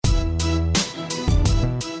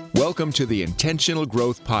Welcome to the Intentional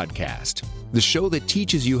Growth Podcast, the show that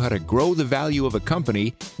teaches you how to grow the value of a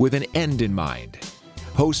company with an end in mind.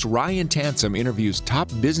 Host Ryan Tansom interviews top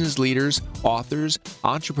business leaders, authors,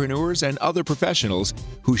 entrepreneurs, and other professionals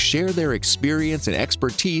who share their experience and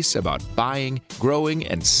expertise about buying, growing,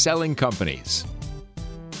 and selling companies.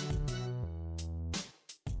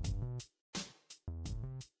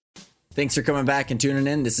 Thanks for coming back and tuning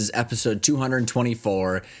in. This is episode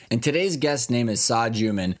 224, and today's guest name is Saad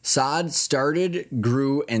Juman. Saad started,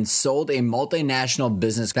 grew, and sold a multinational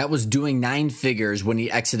business that was doing 9 figures when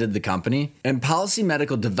he exited the company. And Policy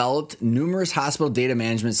Medical developed numerous hospital data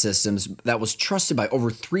management systems that was trusted by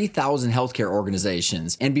over 3,000 healthcare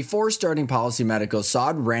organizations. And before starting Policy Medical,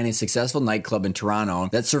 Saad ran a successful nightclub in Toronto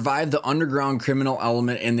that survived the underground criminal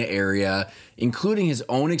element in the area, including his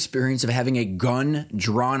own experience of having a gun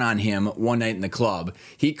drawn on him one night in the club.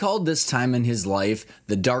 He called this time in his life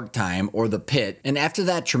the dark time or the pit. And after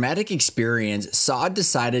that traumatic experience, Saad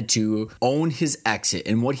decided to own his exit.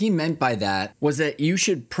 And what he meant by that was that you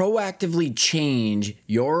should proactively change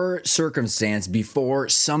your circumstance before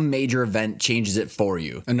some major event changes it for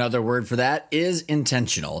you. Another word for that is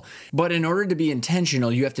intentional. But in order to be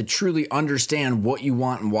intentional, you have to truly understand what you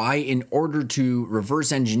want and why in order to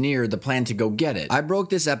reverse engineer the plan to go get it. I broke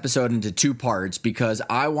this episode into 2 parts because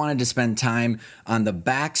I wanted to spend time on the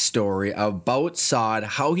backstory about Saad,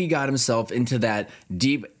 how he got himself into that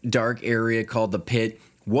deep, dark area called the pit,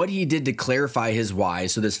 what he did to clarify his why.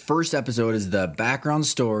 So this first episode is the background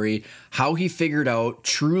story, how he figured out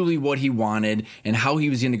truly what he wanted and how he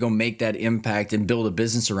was going to go make that impact and build a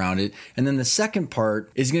business around it. And then the second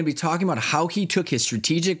part is going to be talking about how he took his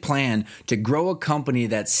strategic plan to grow a company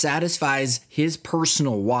that satisfies his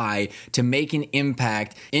personal why to make an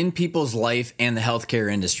impact in people's life and the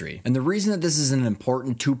healthcare industry. And the reason that this is an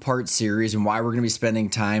important 2-part series and why we're going to be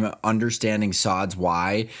spending time understanding Saad's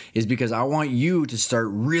why is because I want you to start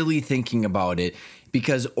really thinking about it.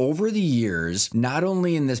 Because over the years, not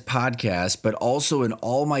only in this podcast, but also in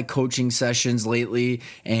all my coaching sessions lately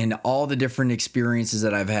and all the different experiences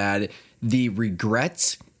that I've had, the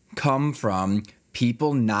regrets come from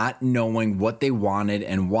people not knowing what they wanted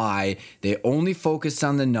and why. They only focused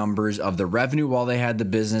on the numbers of the revenue while they had the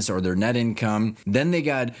business or their net income. Then they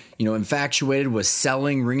got, infatuated with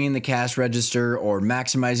selling, ringing the cash register, or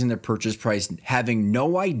maximizing their purchase price, having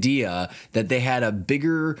no idea that they had a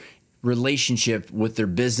bigger relationship with their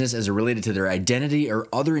business as it related to their identity or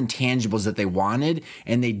other intangibles that they wanted,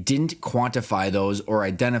 and they didn't quantify those or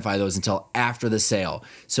identify those until after the sale.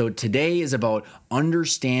 So today is about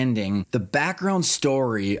understanding the background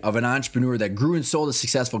story of an entrepreneur that grew and sold a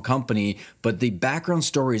successful company, but the background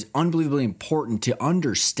story is unbelievably important to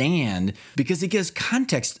understand because it gives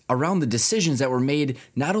context around the decisions that were made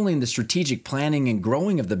not only in the strategic planning and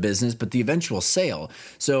growing of the business, but the eventual sale.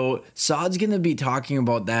 So Saad's going to be talking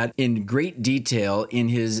about that in great detail in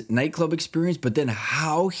his nightclub experience, but then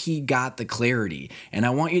how he got the clarity. And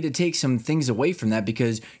I want you to take some things away from that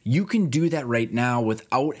because you can do that right now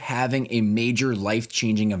without having a major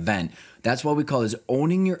life-changing event. That's why we call this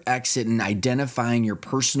owning your exit and identifying your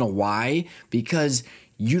personal why, because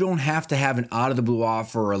you don't have to have an out-of-the-blue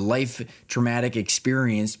offer or a life traumatic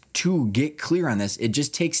experience to get clear on this. It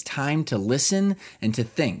just takes time to listen and to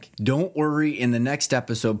think. Don't worry, in the next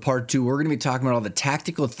episode, part 2, we're going to be talking about all the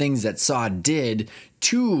tactical things that Saad did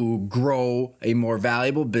to grow a more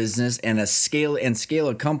valuable business and scale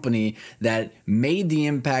a company that made the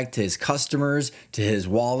impact to his customers, to his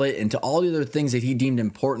wallet, and to all the other things that he deemed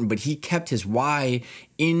important, but he kept his why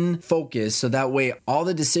in focus so that way all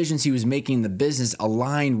the decisions he was making in the business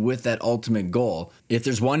aligned with that ultimate goal. If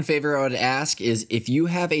there's one favor I would ask is if you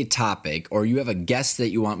have a topic or you have a guest that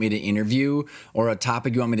you want me to interview or a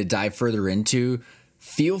topic you want me to dive further into,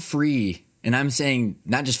 feel free. And I'm saying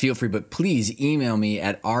not just feel free, but please email me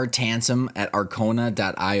at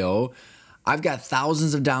rtansom@arkona.io. I've got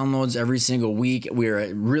thousands of downloads every single week.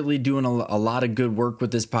 We're really doing a lot of good work with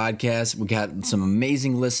this podcast. We got some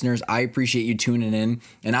amazing listeners. I appreciate you tuning in,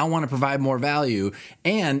 and I want to provide more value.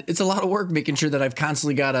 And it's a lot of work making sure that I've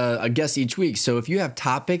constantly got a guest each week. So if you have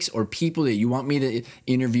topics or people that you want me to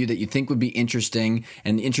interview that you think would be interesting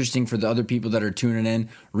and interesting for the other people that are tuning in,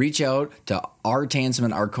 reach out to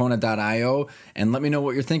rtansom@arkona.io and let me know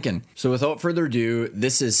what you're thinking. So without further ado,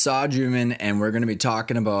 this is Saad Juman, and we're going to be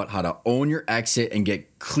talking about how to own your exit and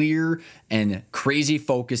get clear and crazy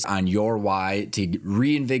focused on your why to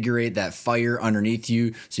reinvigorate that fire underneath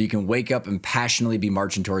you so you can wake up and passionately be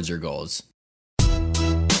marching towards your goals.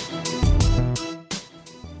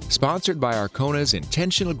 Sponsored by Arkona's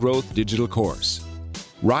Intentional Growth digital course.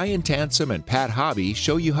 Ryan Tansom and Pat Hobby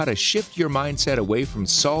show you how to shift your mindset away from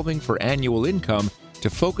solving for annual income to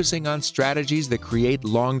focusing on strategies that create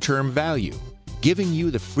long-term value, giving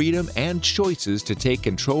you the freedom and choices to take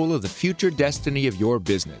control of the future destiny of your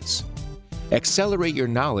business. Accelerate your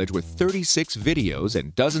knowledge with 36 videos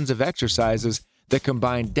and dozens of exercises that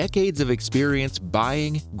combine decades of experience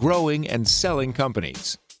buying, growing, and selling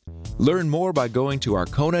companies. Learn more by going to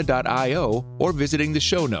Arkona.io or visiting the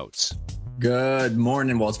show notes. Good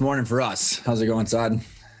morning. Well, it's morning for us. How's it going, Saad?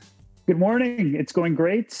 Good morning. It's going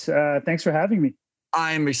great. Thanks for having me.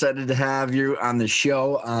 I'm excited to have you on the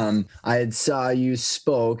show. I had saw you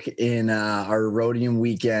spoke in our Rhodium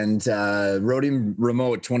weekend, Rhodium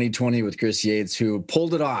Remote 2020 with Chris Yates, who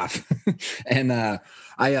pulled it off. And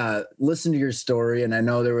I listened to your story, and I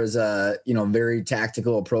know there was a very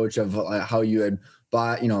tactical approach of how you had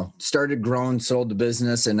bought, started, grown, sold the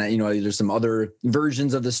business, and there's some other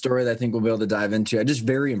versions of the story that I think we'll be able to dive into. I'm just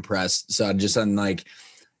very impressed. So just on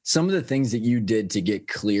some of the things that you did to get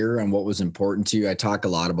clear on what was important to you. I talk a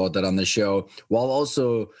lot about that on the show, while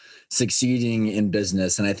also succeeding in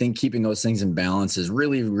business. And I think keeping those things in balance is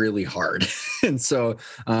really, really hard. And so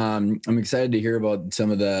I'm excited to hear about some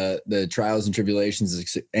of the trials and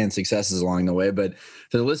tribulations and successes along the way. But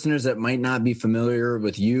for the listeners that might not be familiar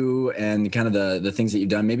with you and kind of the things that you've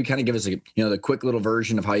done, maybe kind of give us the quick little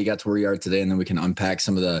version of how you got to where you are today, and then we can unpack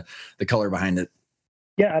some of the color behind it.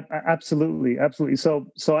 Yeah, absolutely. Absolutely.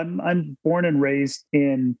 So I'm born and raised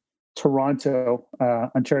in Toronto,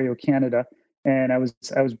 Ontario, Canada. And I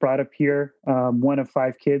was brought up here, one of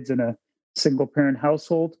 5 kids in a single parent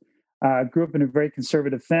household. Grew up in a very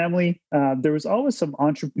conservative family. There was always some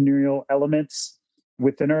entrepreneurial elements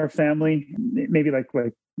within our family, maybe like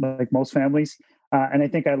most families. And I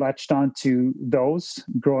think I latched on to those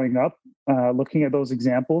growing up, looking at those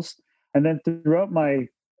examples. And then throughout my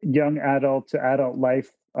young adult to adult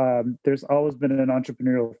life, there's always been an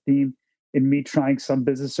entrepreneurial theme in me trying some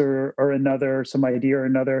business or another, some idea or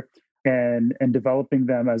another, and developing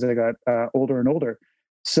them as I got older and older.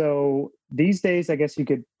 So these days, I guess you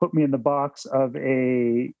could put me in the box of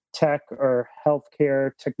a tech or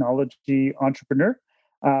healthcare technology entrepreneur.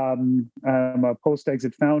 I'm a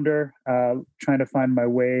post-exit founder, trying to find my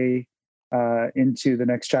way into the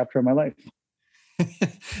next chapter of my life.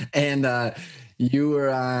 And you were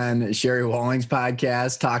on Sherry Walling's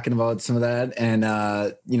podcast talking about some of that. And,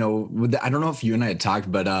 I don't know if you and I had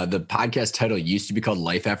talked, but the podcast title used to be called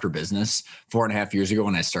Life After Business 4.5 years ago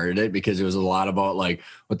when I started it, because it was a lot about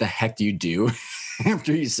what the heck do you do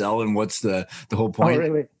after you sell, and what's the whole point? Oh,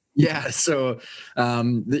 really? Yeah. So,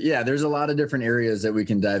 there's a lot of different areas that we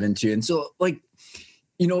can dive into. And so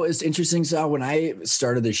it's interesting. So when I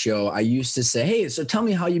started the show, I used to say, hey, so tell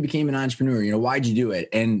me how you became an entrepreneur. Why'd you do it?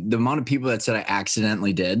 And the amount of people that said I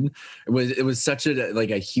accidentally did, it was such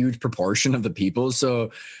a huge proportion of the people.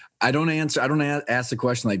 So I don't ask the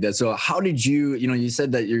question like that. So how did you, you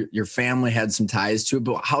said that your family had some ties to it,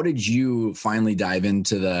 but how did you finally dive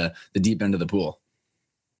into the deep end of the pool?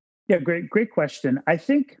 Yeah, great question. I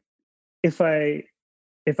think if I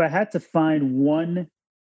had to find one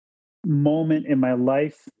moment in my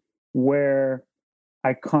life where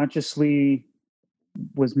I consciously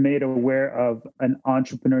was made aware of an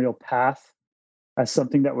entrepreneurial path as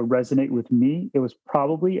something that would resonate with me, it was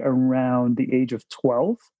probably around the age of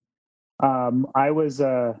 12. I was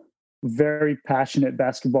a very passionate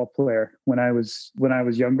basketball player when I was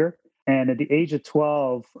younger, and at the age of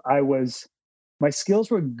 12, my skills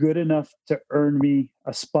were good enough to earn me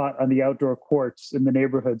a spot on the outdoor courts in the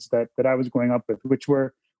neighborhoods that I was growing up with, which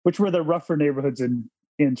were the rougher neighborhoods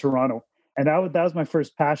in Toronto. And that was my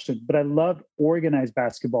first passion. But I loved organized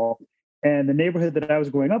basketball. And the neighborhood that I was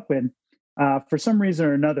growing up in, for some reason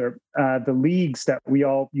or another, the leagues that we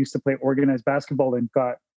all used to play organized basketball in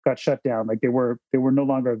got shut down. They were no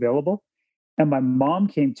longer available. And my mom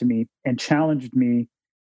came to me and challenged me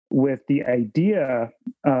with the idea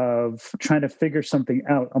of trying to figure something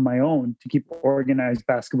out on my own to keep organized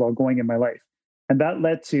basketball going in my life. And that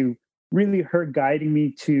led to really her guiding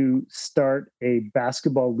me to start a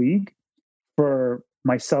basketball league for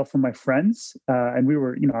myself and my friends. And we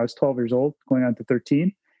were, I was 12 years old, going on to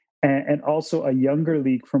 13, and also a younger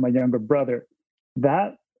league for my younger brother.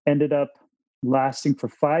 That ended up lasting for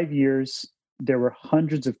 5 years. There were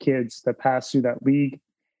hundreds of kids that passed through that league.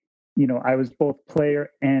 I was both player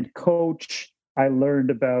and coach. I learned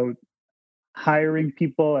about hiring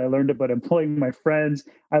people. I learned about employing my friends.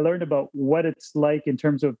 I learned about what it's like in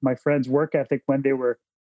terms of my friends' work ethic when they were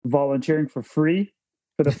volunteering for free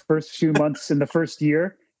for the first few months in the first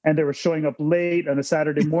year. And they were showing up late on a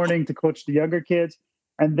Saturday morning to coach the younger kids.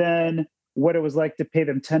 And then what it was like to pay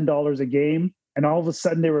them $10 a game. And all of a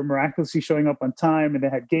sudden they were miraculously showing up on time, and they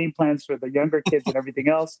had game plans for the younger kids and everything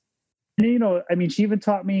else. I mean, she even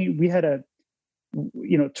taught me, we had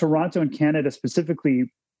Toronto and Canada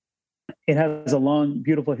specifically, it has a long,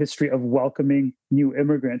 beautiful history of welcoming new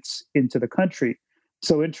immigrants into the country.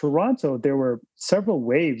 So in Toronto, there were several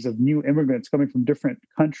waves of new immigrants coming from different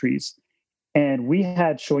countries. And we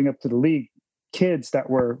had showing up to the league kids that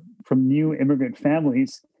were from new immigrant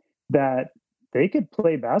families that they could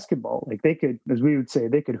play basketball. Like they could, as we would say,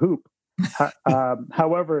 they could hoop.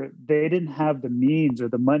 However, they didn't have the means or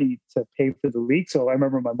the money to pay for the league. So I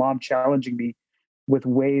remember my mom challenging me with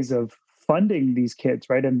ways of funding these kids,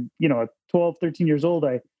 right? And, at 12, 13 years old,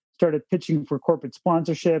 I started pitching for corporate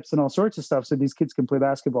sponsorships and all sorts of stuff so these kids can play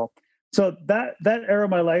basketball. So that era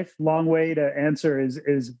of my life, long way to answer,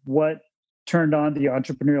 is what turned on the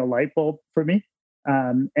entrepreneurial light bulb for me.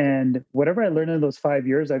 And whatever I learned in those 5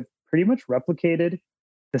 years, I've pretty much replicated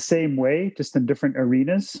the same way, just in different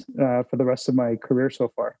arenas for the rest of my career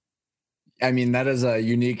so far. I mean, that is a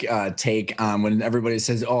unique take on when everybody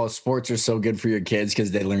says, oh, sports are so good for your kids because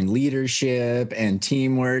they learn leadership and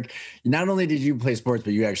teamwork. Not only did you play sports,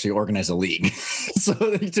 but you actually organized a league. So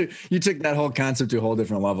you took that whole concept to a whole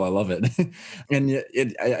different level. I love it. And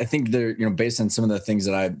I think there, based on some of the things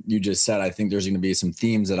that you just said, I think there's going to be some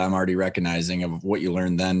themes that I'm already recognizing of what you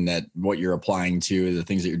learned then, that what you're applying to the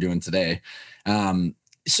things that you're doing today.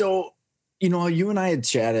 So you and I had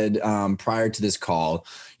chatted prior to this call.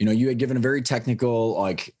 You had given a very technical,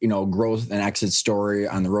 growth and exit story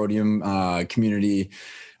on the Rhodium community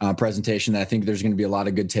presentation that I think there's going to be a lot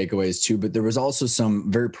of good takeaways too. But there was also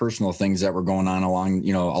some very personal things that were going on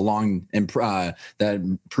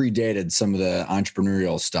that predated some of the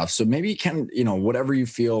entrepreneurial stuff. So maybe you can, whatever you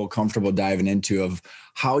feel comfortable diving into of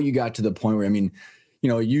how you got to the point where,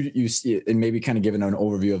 you see it, and maybe kind of giving an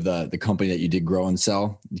overview of the company that you did grow and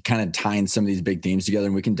sell, kind of tying some of these big themes together,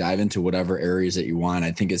 and we can dive into whatever areas that you want.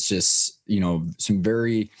 I think it's just, some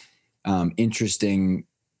very interesting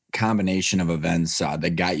combination of events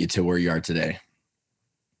that got you to where you are today.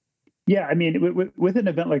 Yeah. I mean, with an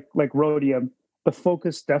event like Rhodium, the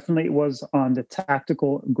focus definitely was on the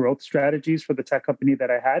tactical growth strategies for the tech company that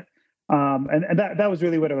I had. And that was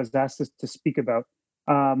really what I was asked to speak about.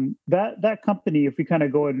 That company, if we kind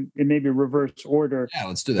of go in maybe reverse order, yeah,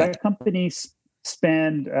 let's do that. That company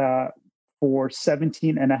spanned for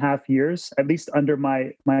 17 and a half years, at least under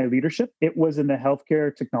my leadership. It was in the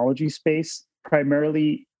healthcare technology space.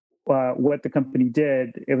 Primarily, what the company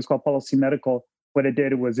did, it was called Policy Medical. What it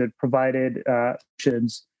did was it provided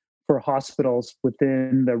options for hospitals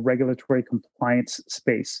within the regulatory compliance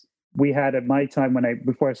space. We had, at my time,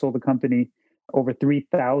 before I sold the company, over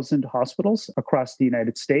 3,000 hospitals across the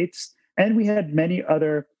United States. And we had many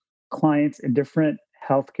other clients in different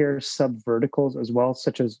healthcare sub-verticals as well,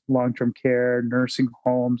 such as long-term care, nursing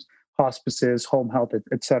homes, hospices, home health,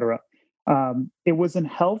 et cetera. It was in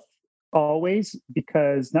health always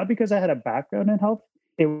not because I had a background in health.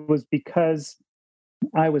 It was because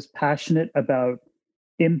I was passionate about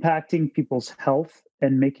impacting people's health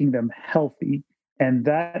and making them healthy. And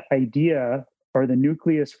that idea, or the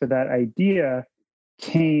nucleus for that idea,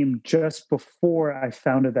 came just before I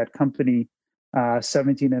founded that company,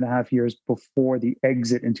 17 and a half years before the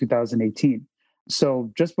exit in 2018.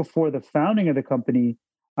 So just before the founding of the company,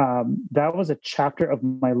 that was a chapter of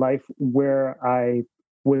my life where I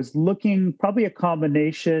was looking, probably a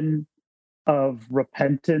combination of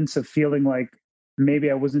repentance, of feeling like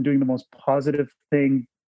maybe I wasn't doing the most positive thing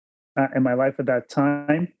in my life at that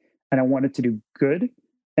time, and I wanted to do good.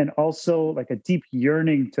 And also like a deep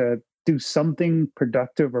yearning to do something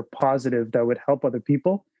productive or positive that would help other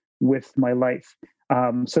people with my life.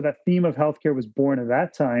 So that theme of healthcare was born at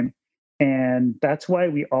that time. And that's why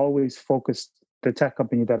we always focused the tech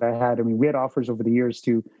company that I had. I mean, we had offers over the years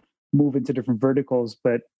to move into different verticals,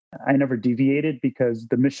 but I never deviated because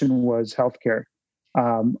the mission was healthcare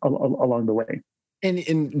along the way.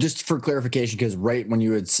 And just for clarification, because right when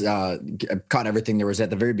you had caught everything, there was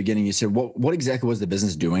at the very beginning, you said, what exactly was the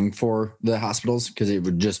business doing for the hospitals? Because it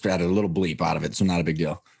would just add a little bleep out of it, so not a big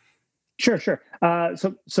deal. Sure.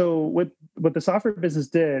 So what the software business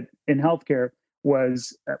did in healthcare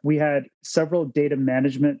was we had several data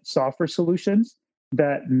management software solutions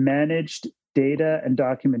that managed data and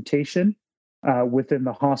documentation within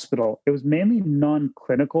the hospital. It was mainly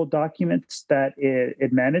non-clinical documents that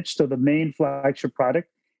it managed. So the main flagship product,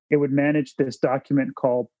 it would manage this document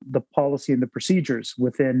called the policy and the procedures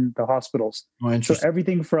within the hospitals. Oh, so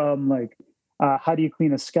everything from like, how do you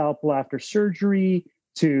clean a scalpel after surgery,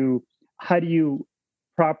 to how do you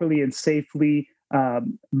properly and safely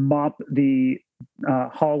mop the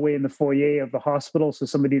hallway in the foyer of the hospital so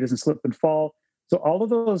somebody doesn't slip and fall, So all of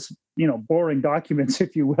those, boring documents,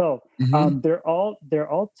 if you will, they're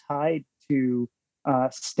all tied to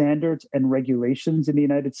standards and regulations in the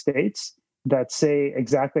United States that say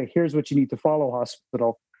exactly, here's what you need to follow,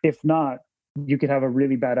 hospital. If not, you could have a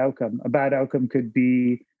really bad outcome. A bad outcome could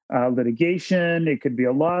be litigation, it could be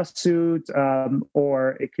a lawsuit,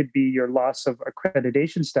 or it could be your loss of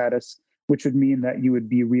accreditation status, which would mean that you would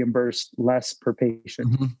be reimbursed less per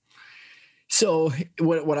patient. Mm-hmm. So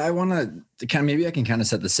what I want to kind of, maybe I can kind of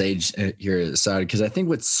set the stage here, Saad, because I think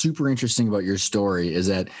what's super interesting about your story is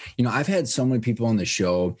that, I've had so many people on the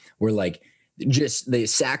show where like they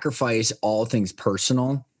sacrifice all things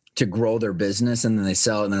personal to grow their business, and then they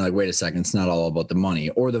sell it and they're like, wait a second, it's not all about the money.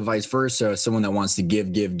 Or the vice versa, someone that wants to give,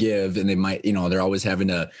 and they might, they're always having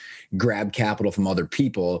to grab capital from other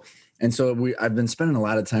people. And so I've been spending a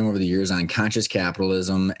lot of time over the years on conscious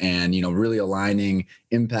capitalism and, really aligning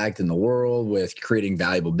impact in the world with creating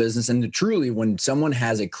valuable business. And truly, when someone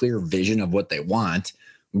has a clear vision of what they want,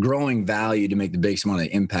 growing value to make the biggest amount of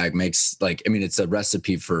impact makes it's a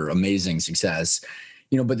recipe for amazing success.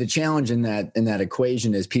 But the challenge in that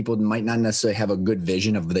equation is people might not necessarily have a good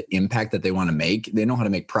vision of the impact that they want to make. They know how to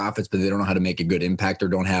make profits, but they don't know how to make a good impact, or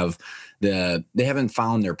they haven't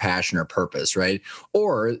found their passion or purpose, right?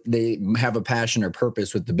 Or they have a passion or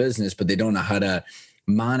purpose with the business, but they don't know how to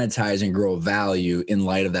monetize and grow value in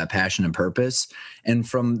light of that passion and purpose. And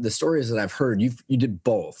from the stories that I've heard, you did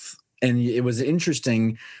both. And it was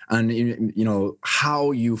interesting on,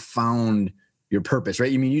 how you found your purpose, right?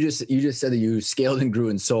 You just said that you scaled and grew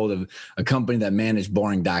and sold a company that managed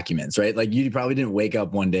boring documents, right? Like you probably didn't wake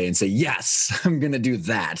up one day and say, yes, I'm going to do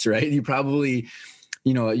that, right? You probably,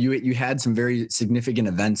 you had some very significant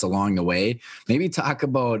events along the way. Maybe talk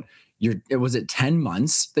about was it 10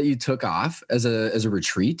 months that you took off as a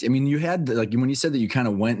retreat? I mean, you had when you said that you kind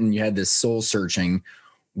of went and you had this soul searching,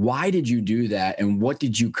 why did you do that? And what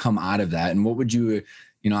did you come out of that? And what would you,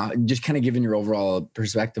 just kind of giving your overall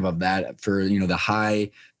perspective of that for, the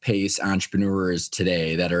high pace entrepreneurs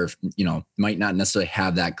today that are, might not necessarily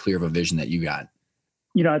have that clear of a vision that you got.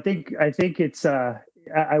 I think it's,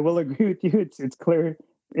 I will agree with you. It's clear.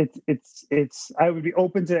 It's, I would be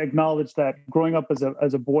open to acknowledge that growing up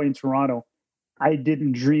as a boy in Toronto, I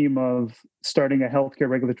didn't dream of starting a healthcare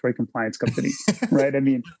regulatory compliance company, right? I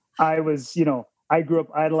mean, I was, I grew up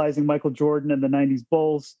idolizing Michael Jordan and the 90s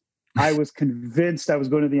Bulls. I was convinced I was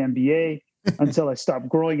going to the NBA until I stopped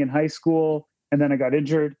growing in high school, and then I got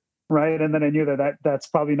injured, right? And then I knew that's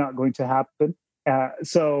probably not going to happen.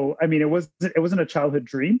 So, I mean, it wasn't a childhood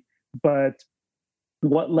dream, but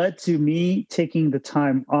what led to me taking the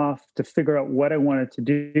time off to figure out what I wanted to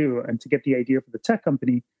do and to get the idea for the tech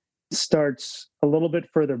company starts a little bit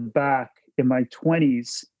further back in my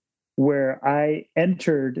 20s, where I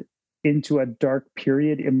entered into a dark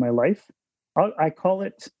period in my life. I call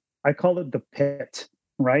it the pit,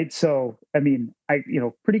 right? So, I mean,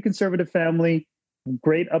 pretty conservative family,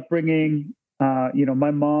 great upbringing.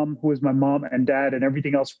 My mom, who was my mom and dad and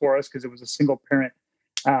everything else for us, because it was a single parent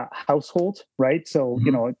household, right? So,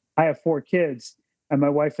 I have 4 kids, and my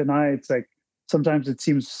wife and I, it's like, sometimes it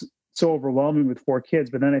seems so overwhelming with 4 kids.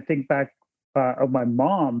 But then I think back of my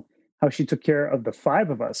mom, how she took care of the 5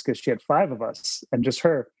 of us, because she had 5 of us and just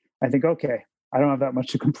her. I think, okay, I don't have that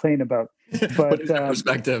much to complain about. But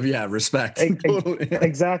perspective, yeah, respect.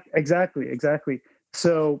 Exactly.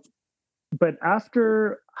 So, but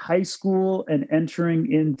after high school and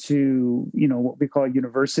entering into, what we call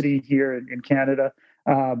university here in Canada,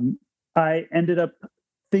 I ended up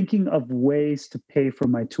thinking of ways to pay for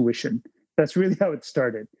my tuition. That's really how it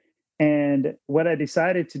started. And what I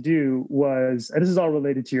decided to do was, and this is all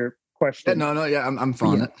related to your question. Yeah, I'm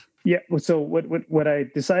following it. Yeah. So what I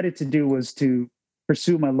decided to do was to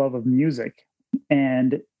pursue my love of music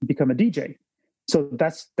and become a DJ. So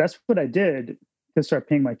that's what I did to start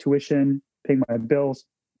paying my tuition, paying my bills.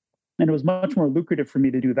 And it was much more lucrative for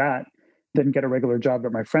me to do that than get a regular job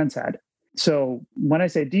that my friends had. So when I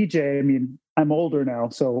say DJ, I mean, I'm older now,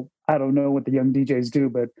 so I don't know what the young DJs do,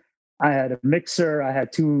 but I had a mixer, I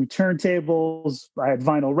had 2 turntables, I had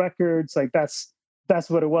vinyl records. Like that's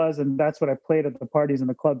what it was. And that's what I played at the parties and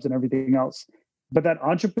the clubs and everything else. But that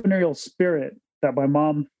entrepreneurial spirit that my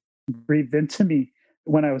mom breathed into me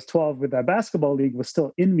when I was 12 with that basketball league was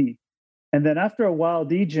still in me. And then after a while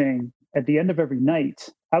DJing, at the end of every night,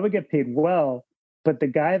 I would get paid well, but the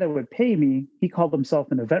guy that would pay me, he called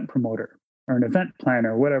himself an event promoter or an event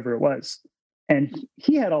planner, whatever it was. And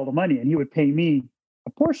he had all the money, and he would pay me a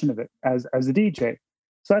portion of it as a DJ.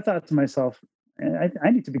 So I thought to myself, I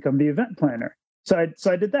need to become the event planner. So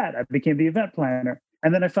I did that. I became the event planner.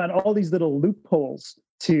 And then I found all these little loopholes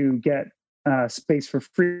to get space for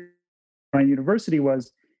free university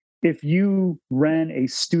was if you ran a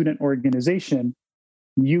student organization,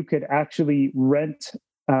 you could actually rent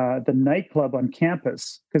the nightclub on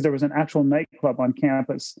campus, because there was an actual nightclub on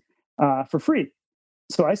campus for free.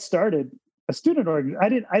 So I started a student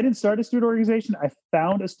organization. I didn't start a student organization. I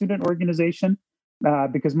found a student organization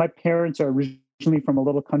because my parents are originally from a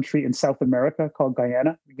little country in South America called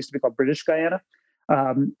Guyana. It used to be called British Guyana.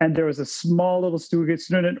 And there was a small little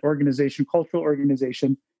student organization, cultural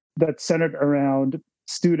organization, that centered around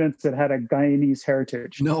students that had a Guyanese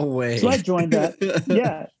heritage. No way. So I joined that.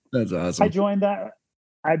 Yeah. That's awesome. I joined that.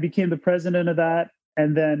 I became the president of that.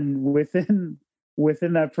 And then within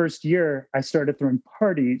that first year, I started throwing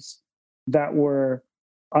parties that were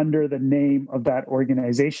under the name of that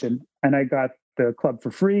organization. And I got the club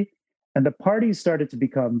for free. And the parties started to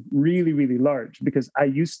become really, really large because I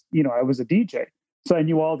was a DJ. So I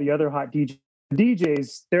knew all the other hot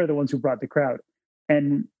DJs. They're the ones who brought the crowd.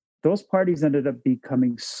 And those parties ended up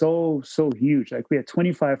becoming so huge. Like we had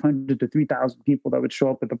 2,500 to 3,000 people that would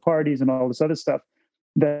show up at the parties and all this other stuff.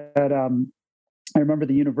 That I remember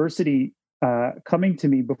the university coming to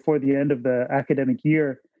me before the end of the academic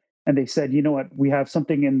year, and they said, you know what, we have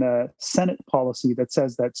something in the Senate policy that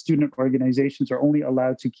says that student organizations are only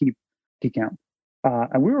allowed to keep account.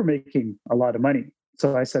 And we were making a lot of money.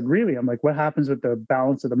 So I said, really? I'm like, what happens with the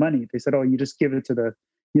balance of the money? They said, oh, you just give it to the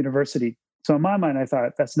university. So in my mind, I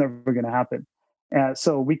thought that's never going to happen.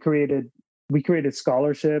 So we created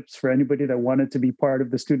scholarships for anybody that wanted to be part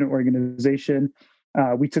of the student organization.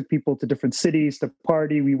 We took people to different cities to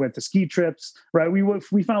party. We went to ski trips, right?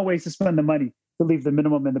 We found ways to spend the money to leave the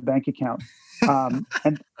minimum in the bank account.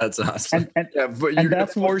 And that's awesome. And yeah, but you're going to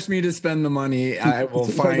force me to spend the money. I will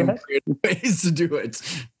find creative ways to do it.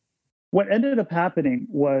 What ended up happening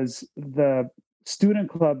was the student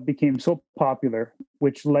club became so popular,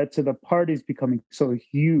 which led to the parties becoming so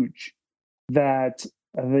huge that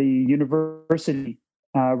the university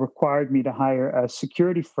required me to hire a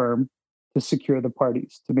security firm to secure the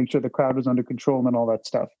parties, to make sure the crowd was under control and all that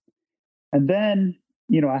stuff. And then,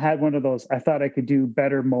 I had one of those, I thought I could do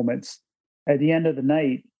better moments. At the end of the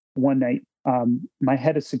night, one night, my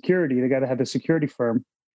head of security, the guy that had the security firm,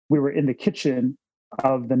 we were in the kitchen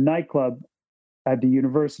of the nightclub at the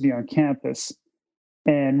university on campus.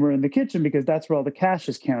 And we're in the kitchen because that's where all the cash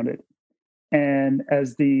is counted. And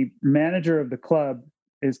as the manager of the club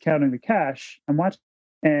is counting the cash, I'm watching,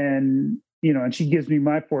 and she gives me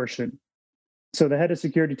my portion. So the head of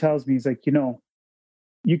security tells me, he's like,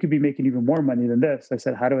 you could be making even more money than this. I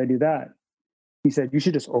said, how do I do that? He said, you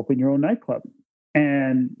should just open your own nightclub.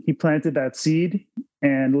 And he planted that seed.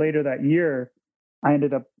 And later that year, I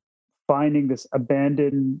ended up finding this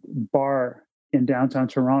abandoned bar in downtown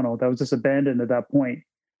Toronto that was just abandoned at that point.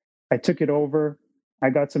 I took it over.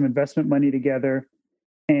 I got some investment money together.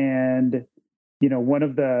 And, one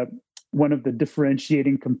of the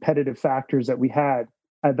differentiating competitive factors that we had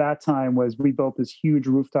at that time was we built this huge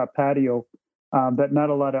rooftop patio that not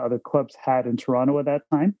a lot of other clubs had in Toronto at that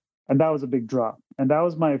time. And that was a big draw. And that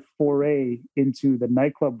was my foray into the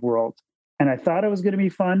nightclub world. And I thought it was going to be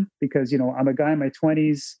fun because, I'm a guy in my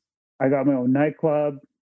 20s. I got my own nightclub.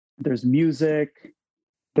 There's music.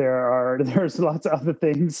 There's lots of other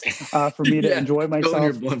things for me to enjoy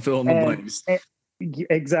myself.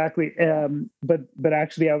 Exactly. But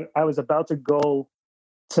actually, I was about to go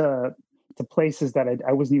to places that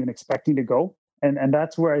I wasn't even expecting to go. And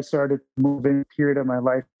that's where I started moving period of my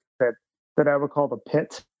life that I would call the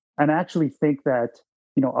pit. And I actually think that,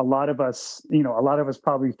 a lot of us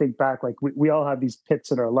probably think back, like we all have these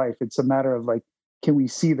pits in our life. It's a matter of like, can we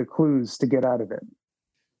see the clues to get out of it?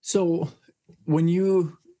 So when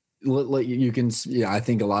you can, I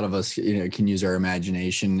think a lot of us, can use our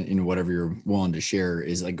imagination in whatever you're willing to share.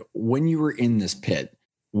 Is like, when you were in this pit,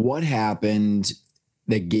 what happened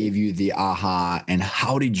that gave you the aha, and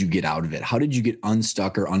how did you get out of it? How did you get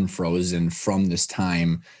unstuck or unfrozen from this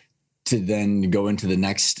time to then go into the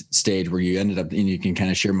next stage where you ended up, and you can kind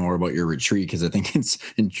of share more about your retreat? Because I think it's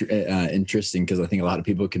interesting, because I think a lot of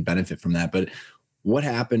people could benefit from that. But what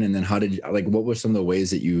happened, and then what were some of the ways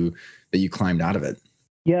that you climbed out of it?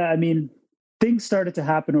 Yeah, I mean, things started to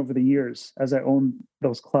happen over the years as I owned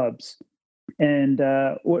those clubs. And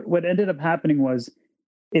what ended up happening was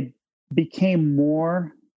it became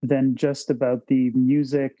more than just about the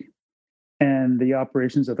music and the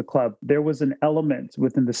operations of the club. There was an element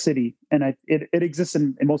within the city, and it exists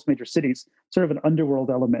in most major cities, sort of an underworld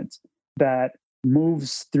element that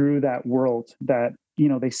moves through that world, that,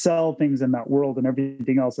 they sell things in that world and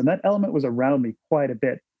everything else. And that element was around me quite a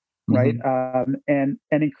bit. Right. Mm-hmm. And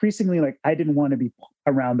increasingly, like, I didn't want to be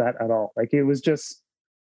around that at all. Like, it was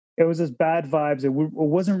it was just bad vibes. It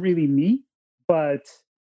wasn't really me, but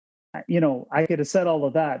I could have said all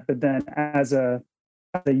of that. But then as a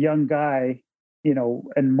young guy,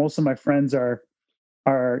 and most of my friends are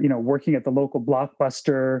working at the local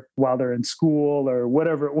Blockbuster while they're in school or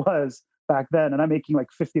whatever it was back then, and I'm making like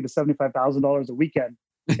 $50,000 to $75,000 a weekend.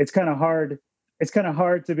 It's kind of hard. It's kind of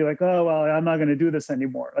hard to be like, oh well, I'm not going to do this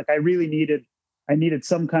anymore. Like I needed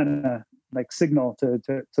some kind of like signal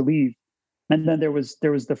to leave. And then there was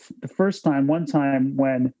the first time, one time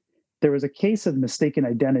when there was a case of mistaken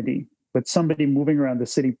identity with somebody moving around the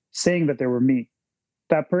city saying that they were me.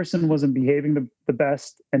 That person wasn't behaving the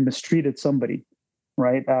best and mistreated somebody,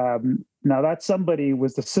 right? Now that somebody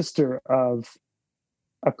was the sister of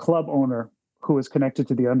a club owner who was connected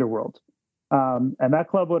to the underworld. And that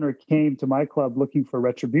club owner came to my club looking for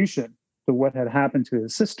retribution to what had happened to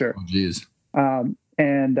his sister. Oh, geez. And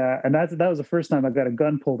that was the first time I got a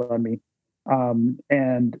gun pulled on me. And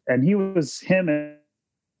him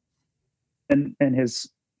and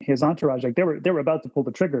his entourage, like they were about to pull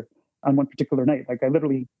the trigger on one particular night. Like I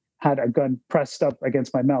literally had a gun pressed up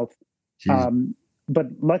against my mouth. But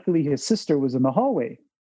luckily his sister was in the hallway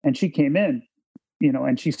and she came in,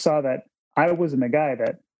 and she saw that I wasn't the guy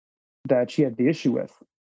that she had the issue with.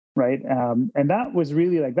 Right. And that was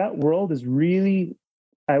really like, that world is really,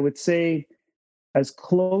 I would say, as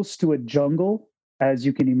close to a jungle as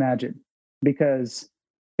you can imagine, because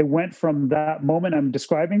it went from that moment I'm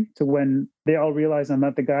describing to when they all realize I'm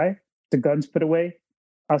not the guy, the guns put away,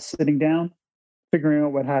 us sitting down, figuring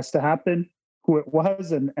out what has to happen, who it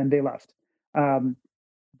was, and they left.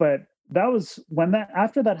 But that was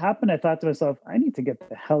after that happened, I thought to myself, I need to get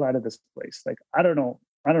the hell out of this place. Like, I don't know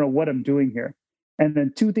what I'm doing here. And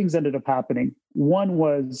then two things ended up happening. One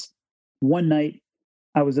was one night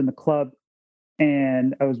I was in the club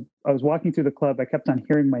and I was walking through the club. I kept on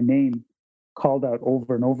hearing my name called out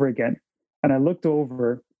over and over again. And I looked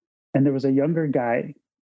over and there was a younger guy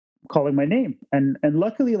calling my name. And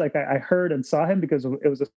luckily, like I heard and saw him because it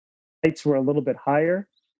was the lights were a little bit higher,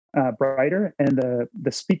 brighter, and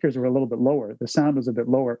the speakers were a little bit lower. The sound was a bit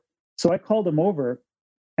lower. So I called him over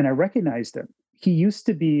and I recognized him. He used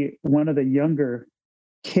to be one of the younger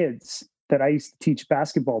kids that I used to teach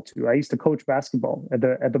basketball to. I used to coach basketball at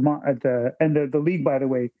the league, by the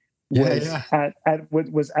way,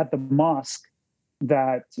 was at the mosque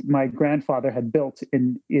that my grandfather had built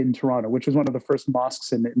in Toronto, which was one of the first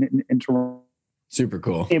mosques in Toronto. Super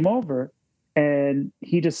cool. Came over and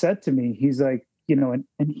he just said to me, he's like, and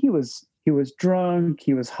he was drunk,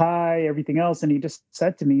 he was high, everything else. And he just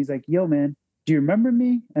said to me, he's like, yo, man, do you remember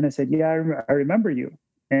me? And I said, yeah, I remember you.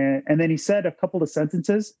 And then he said a couple of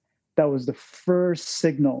sentences. That was the first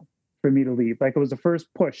signal for me to leave. Like it was the first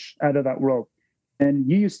push out of that world. And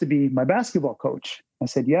you used to be my basketball coach. I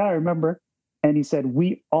said, yeah, I remember. And he said,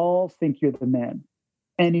 we all think you're the man.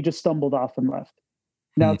 And he just stumbled off and left.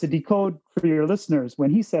 Now, to decode for your listeners,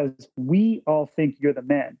 when he says, we all think you're the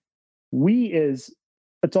man,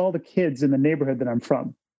 it's all the kids in the neighborhood that I'm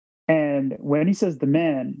from. And when he says the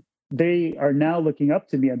man, they are now looking up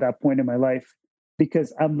to me at that point in my life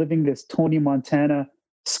because I'm living this Tony Montana,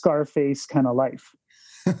 Scarface kind of life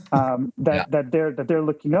that they're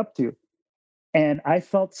looking up to. And I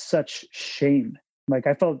felt such shame. Like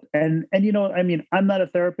I felt, and I'm not a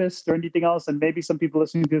therapist or anything else. And maybe some people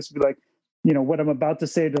listening to this will be like, what I'm about to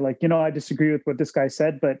say, they're like, I disagree with what this guy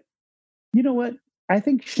said, but you know what? I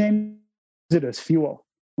think shame is it as fuel,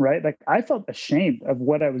 right? Like I felt ashamed of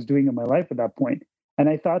what I was doing in my life at that point. And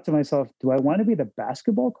I thought to myself, do I want to be the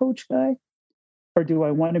basketball coach guy or do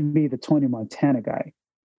I want to be the Tony Montana guy?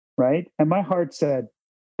 Right. And my heart said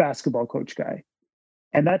basketball coach guy.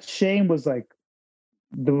 And that shame was like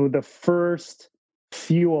the first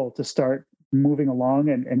fuel to start moving along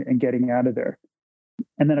and getting out of there.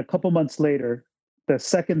 And then a couple months later, the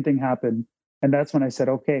second thing happened. And that's when I said,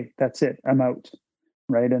 okay, that's it. I'm out.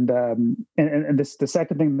 Right. And the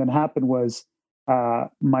second thing that happened was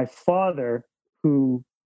my father, who,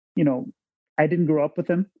 I didn't grow up with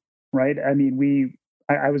him. Right. I mean,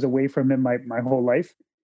 I was away from him my whole life.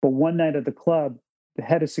 But one night at the club, the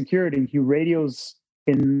head of security, he radios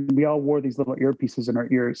in, we all wore these little earpieces in our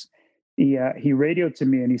ears. He radioed to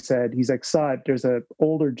me and he said, he's like, Saad, there's an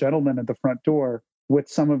older gentleman at the front door with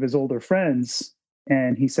some of his older friends.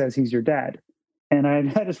 And he says, he's your dad. And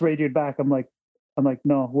I just radioed back. I'm like,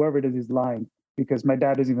 no, whoever it is, he's lying because my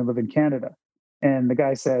dad doesn't even live in Canada. And the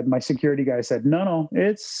guy said, my security guy said, no,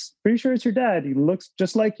 it's pretty sure it's your dad. He looks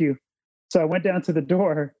just like you. So I went down to the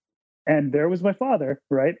door and there was my father,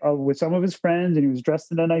 right, with some of his friends, and he was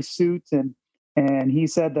dressed in a nice suit. And he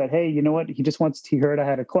said that, hey, you know what? He heard I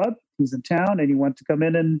had a club. He's in town and he wanted to come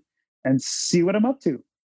in and see what I'm up to.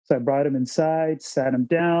 So I brought him inside, sat him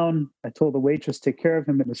down. I told the waitress to take care of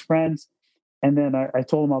him and his friends. And then I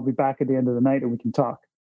told him I'll be back at the end of the night and we can talk.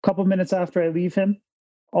 A couple minutes after I leave him,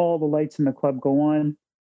 all the lights in the club go on.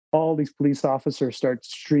 All these police officers start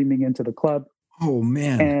streaming into the club. Oh,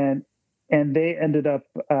 man. And they ended up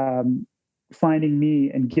finding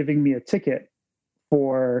me and giving me a ticket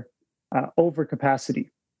for overcapacity.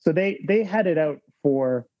 So they had it out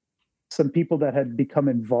for some people that had become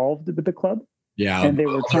involved with the club. Yeah, and they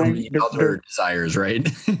were trying other desires, right?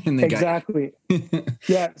 And exactly.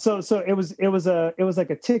 Yeah. So it was like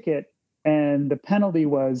a ticket, and the penalty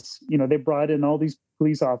was, they brought in all these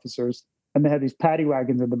police officers, and they had these paddy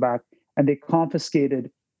wagons in the back, and they confiscated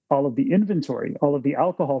all of the inventory, all of the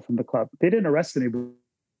alcohol from the club. They didn't arrest anybody.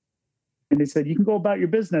 And they said, you can go about your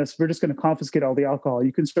business. We're just going to confiscate all the alcohol.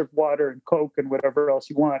 You can serve water and Coke and whatever else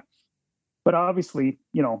you want. But obviously,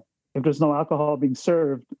 if there's no alcohol being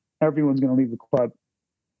served, everyone's going to leave the club.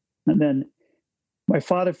 And then my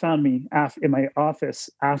father found me in my office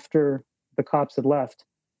after the cops had left.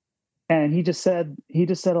 And he just said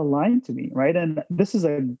a line to me, right? And this is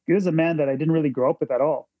a man that I didn't really grow up with at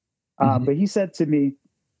all. But he said to me,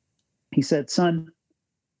 he said, son,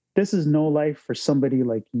 this is no life for somebody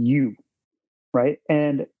like you, right?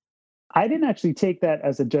 And I didn't actually take that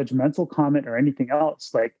as a judgmental comment or anything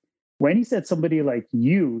else. Like, when he said somebody like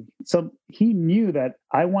you, he knew that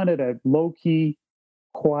I wanted a low-key,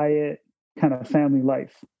 quiet kind of family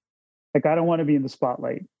life. Like, I don't want to be in the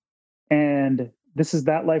spotlight. And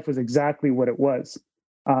that life was exactly what it was.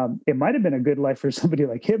 It might have been a good life for somebody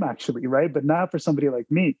like him, actually, right? But not for somebody like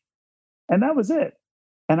me. And that was it.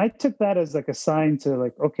 And I took that as like a sign to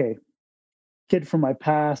like, okay, kid from my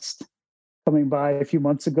past coming by a few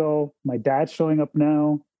months ago, my dad showing up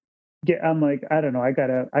now. I'm like, I don't know, I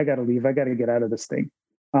gotta leave. I gotta get out of this thing.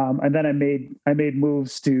 And then I made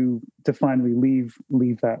moves to finally leave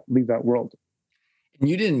that world. And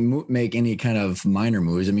you didn't make any kind of minor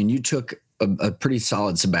moves. I mean, you took a pretty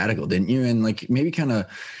solid sabbatical, didn't you? And like maybe kind of,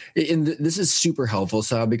 this is super helpful,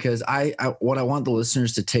 Saad, because what I want the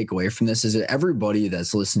listeners to take away from this is that everybody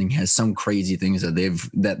that's listening has some crazy things that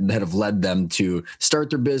that have led them to start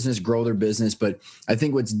their business, grow their business. But I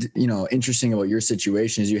think what's interesting about your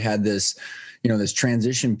situation is you had this this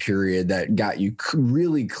transition period that got you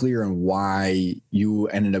really clear on why you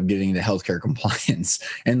ended up getting the healthcare compliance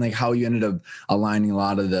and like how you ended up aligning a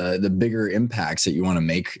lot of the bigger impacts that you want to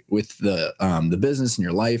make with the business and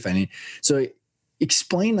your life. I mean, so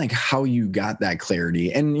explain like how you got that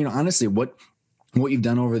clarity and, honestly, what you've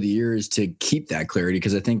done over the years to keep that clarity.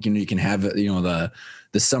 Cause I think, you can have, the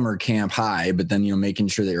summer camp high, but then, making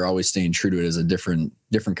sure that you're always staying true to it as a different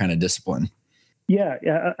kind of discipline.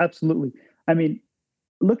 Yeah, absolutely. I mean,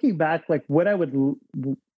 looking back, like what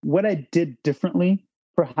I did differently,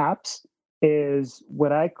 perhaps, is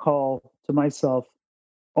what I call to myself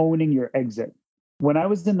owning your exit. When I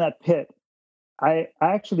was in that pit, I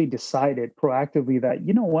actually decided proactively that,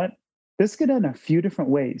 you know what, this could end a few different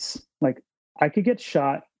ways. Like I could get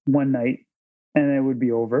shot one night and it would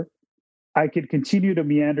be over. I could continue to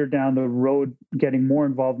meander down the road, getting more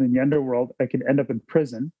involved in the underworld. I could end up in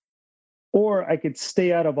prison. Or I could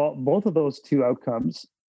stay out of both of those two outcomes,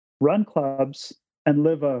 run clubs, and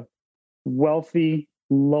live a wealthy,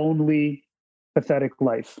 lonely, pathetic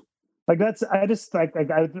life. Like I just thought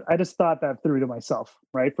that through to myself,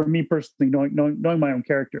 right? For me personally, knowing my own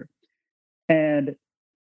character, and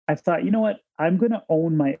I thought, you know what? I'm going to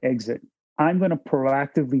own my exit. I'm going to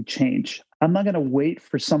proactively change. I'm not going to wait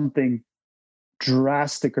for something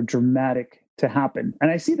drastic or dramatic to happen.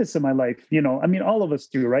 And I see this in my life, I mean, all of us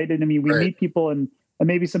do, right? And I mean, we meet people and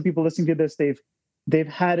maybe some people listening to this, they've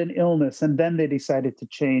had an illness and then they decided to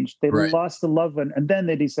change. They lost a loved one and then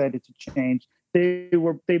they decided to change. They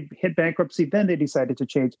hit bankruptcy, then they decided to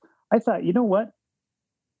change. I thought, you know what?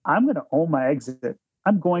 I'm going to own my exit.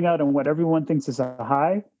 I'm going out on what everyone thinks is a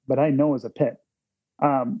high, but I know is a pit.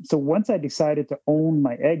 So once I decided to own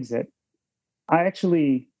my exit, I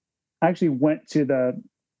actually went to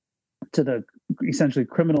the essentially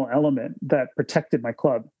criminal element that protected my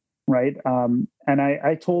club, right? And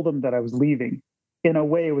I told them that I was leaving. In a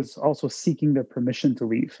way, it was also seeking their permission to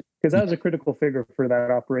leave because I was a critical figure for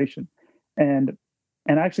that operation. And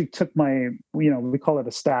I actually took my, we call it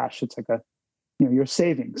a stash. It's like your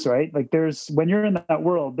savings, right? Like when you're in that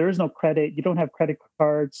world, there is no credit. You don't have credit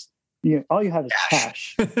cards. All you have is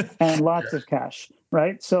cash and lots of cash,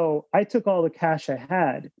 right? So I took all the cash I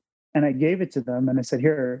had and I gave it to them. And I said,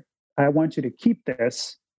 here, I want you to keep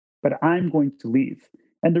this, but I'm going to leave.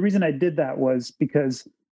 And the reason I did that was because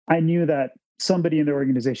I knew that somebody in the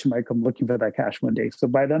organization might come looking for that cash one day. So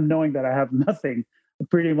by them knowing that I have nothing,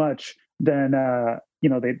 pretty much then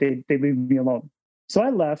they leave me alone. So I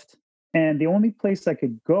left, and the only place I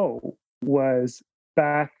could go was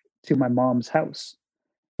back to my mom's house,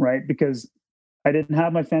 right? Because I didn't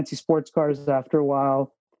have my fancy sports cars after a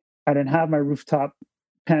while. I didn't have my rooftop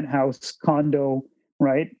penthouse condo,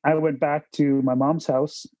 right? I went back to my mom's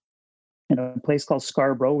house in a place called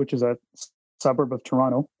Scarborough, which is a suburb of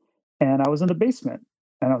Toronto. And I was in the basement.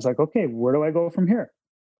 And I was like, okay, where do I go from here?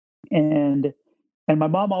 And my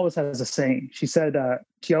mom always has a saying. She said,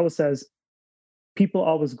 she always says, people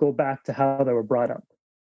always go back to how they were brought up,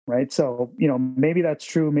 right? So, maybe that's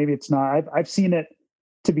true, maybe it's not. I've seen it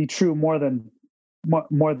to be true more than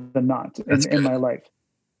not in my life,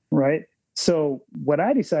 right? So what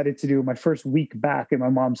I decided to do my first week back in my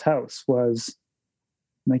mom's house was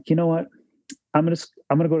like, you know what? I'm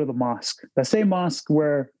gonna go to the mosque, the same mosque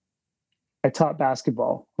where I taught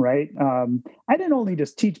basketball, right? I didn't only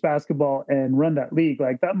just teach basketball and run that league.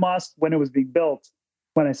 Like that mosque, when it was being built,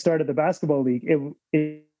 when I started the basketball league,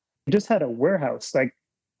 it just had a warehouse. Like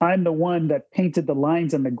I'm the one that painted the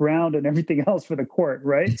lines on the ground and everything else for the court,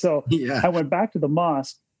 right? So Yeah. I went back to the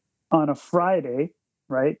mosque on a Friday,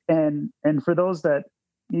 right? And for those that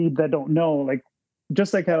don't know, like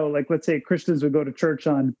just like how, like, let's say Christians would go to church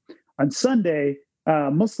on Sunday,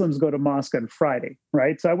 Muslims go to mosque on Friday,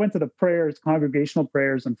 right? So I went to the congregational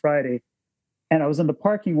prayers on Friday, and I was in the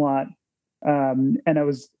parking lot, and I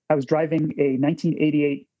was driving a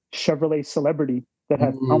 1988 Chevrolet Celebrity that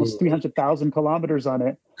had almost 300,000 kilometers on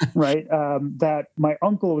it, right? That my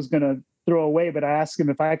uncle was going to throw away, but I asked him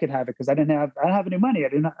if I could have it because I didn't have any money.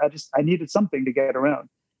 I needed something to get around.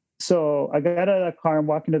 So I got out of the car and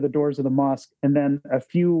walked into the doors of the mosque, and then a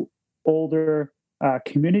few older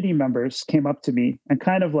community members came up to me and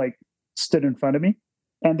kind of like stood in front of me,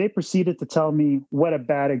 and they proceeded to tell me what a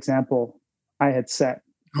bad example I had set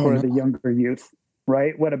for the younger youth,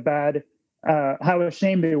 right? What a bad, how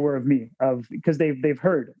ashamed they were of me, because they've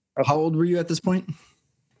heard. How old were you at this point?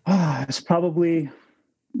 It's probably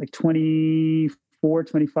like 24,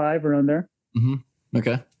 25, around there. Mm-hmm.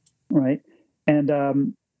 Okay. Right.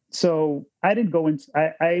 And so I didn't go in.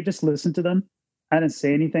 I just listened to them. I didn't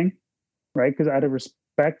say anything, right? Because out of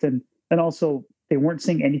respect, and also they weren't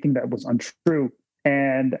saying anything that was untrue.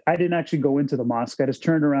 And I didn't actually go into the mosque. I just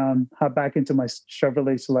turned around, hopped back into my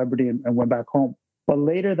Chevrolet Celebrity, and went back home. But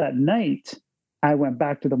later that night, I went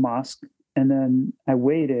back to the mosque, and then I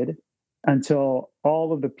waited until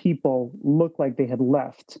all of the people looked like they had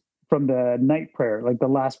left from the night prayer, like the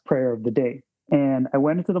last prayer of the day. And I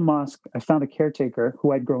went into the mosque. I found a caretaker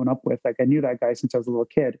who I'd grown up with. Like I knew that guy since I was a little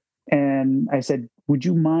kid. And I said, would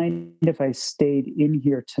you mind if I stayed in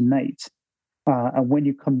here tonight? And when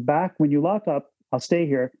you come back, when you lock up, I'll stay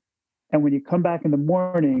here. And when you come back in the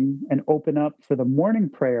morning and open up for the morning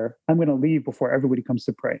prayer, I'm going to leave before everybody comes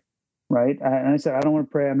to pray. Right. And I said, I don't want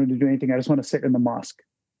to pray. I'm going to do anything. I just want to sit in the mosque.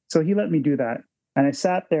 So he let me do that. And I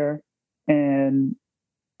sat there, and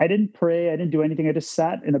I didn't pray. I didn't do anything. I just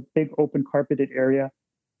sat in a big open carpeted area.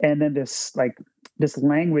 And then this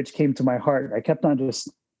language came to my heart. I kept on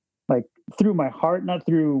just like through my heart, not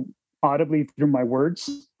through audibly through my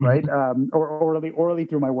words, right? Or orally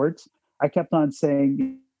through my words. I kept on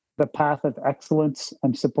saying the path of excellence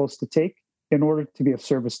I'm supposed to take in order to be of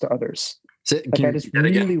service to others. I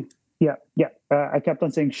kept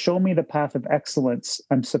on saying, show me the path of excellence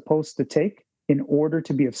I'm supposed to take in order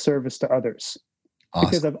to be of service to others. Awesome.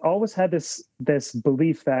 Because I've always had this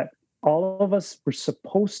belief that all of us were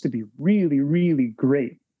supposed to be really, really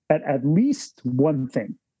great at least one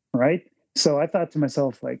thing, right? So I thought to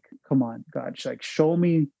myself, like, come on, God, like, show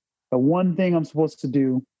me the one thing I'm supposed to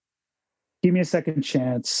do. Give me a second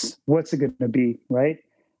chance. What's it going to be, right?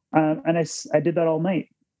 And I did that all night.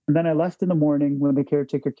 And then I left in the morning when the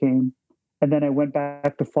caretaker came. And then I went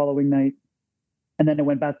back the following night. And then I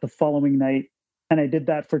went back the following night. And I did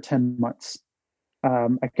that for 10 months.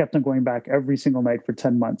 I kept on going back every single night for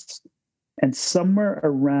 10 months. And somewhere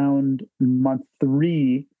around month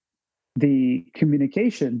 3, the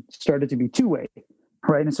communication started to be two-way,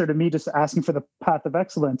 right? Instead of me just asking for the path of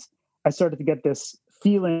excellence, I started to get this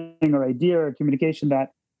feeling or idea or communication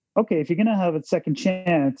that, okay, if you're going to have a second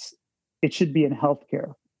chance, it should be in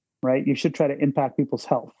healthcare, right? You should try to impact people's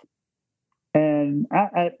health. And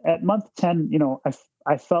at month 10,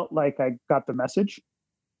 I felt like I got the message.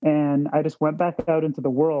 And I just went back out into the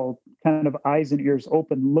world, kind of eyes and ears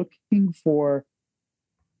open, looking for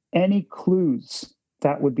any clues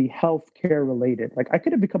that would be healthcare related. Like I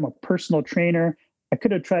could have become a personal trainer. I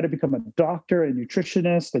could have tried to become a doctor, a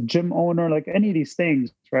nutritionist, a gym owner, like any of these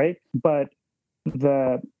things, right? But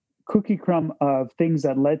the cookie crumb of things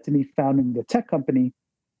that led to me founding the tech company,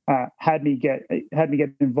 had me get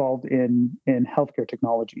involved in healthcare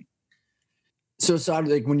technology. So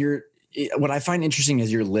like what I find interesting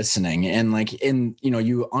is you're listening, and like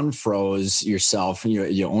you unfroze yourself,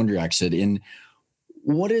 you owned your exit. And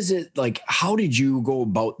what is it like? How did you go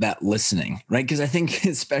about that listening? Right. Because I think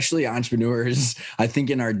especially entrepreneurs, I think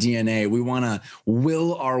in our DNA, we want to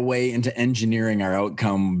will our way into engineering our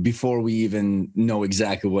outcome before we even know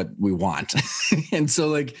exactly what we want. And so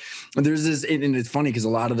like there's this, and it's funny because a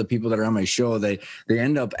lot of the people that are on my show, they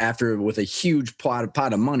end up after with a huge pot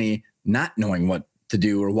of money, not knowing what to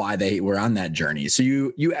do or why they were on that journey. So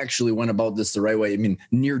you actually went about this the right way. I mean,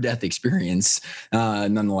 near death experience,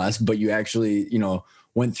 nonetheless, but you actually,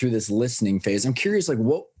 went through this listening phase. I'm curious, like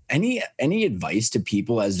what, any advice to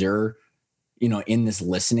people as they're, in this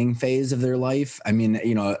listening phase of their life? I mean,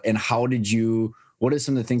 and what are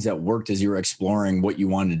some of the things that worked as you were exploring what you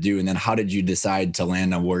wanted to do? And then how did you decide to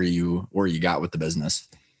land on where you got with the business?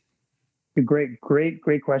 Great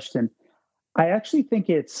question. I actually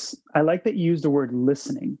think I like that you use the word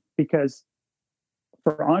listening, because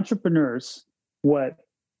for entrepreneurs, what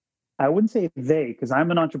I wouldn't say because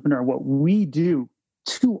I'm an entrepreneur, what we do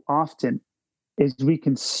too often is we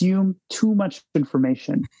consume too much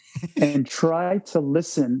information and try to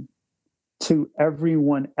listen to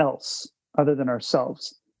everyone else other than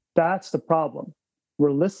ourselves. That's the problem.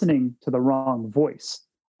 We're listening to the wrong voice.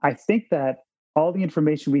 I think that all the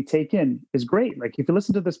information we take in is great. Like if you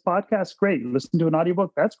listen to this podcast, great. Listen to an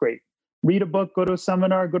audiobook, that's great. Read a book, go to a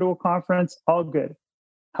seminar, go to a conference, all good.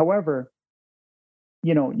 However,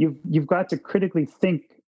 you've got to critically think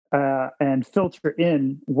and filter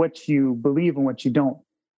in what you believe and what you don't.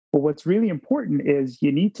 But what's really important is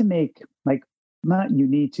you need to make, not you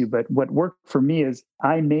need to, but what worked for me is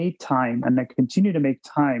I made time, and I continue to make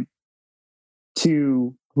time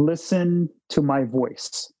to listen to my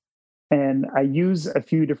voice. And I use a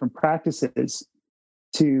few different practices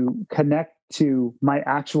to connect to my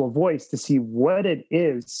actual voice to see what it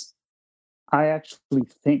is I actually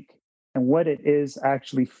think and what it is I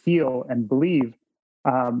actually feel and believe.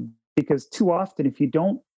 Because too often, if you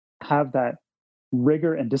don't have that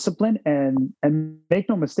rigor and discipline, and make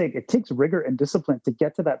no mistake, it takes rigor and discipline to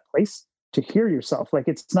get to that place to hear yourself. Like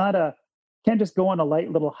it's not can't just go on a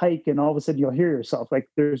light little hike and all of a sudden you'll hear yourself. Like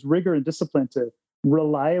there's rigor and discipline to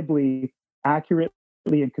reliably, accurately,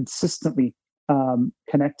 and consistently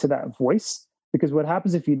connect to that voice. Because what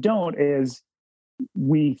happens if you don't is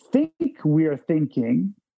we think we are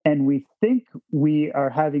thinking and we think we are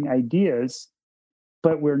having ideas,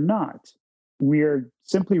 but we're not. We're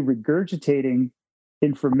simply regurgitating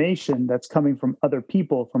information that's coming from other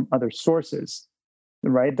people, from other sources,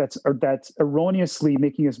 right? That's erroneously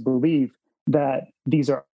making us believe that these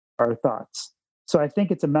are our thoughts. So I think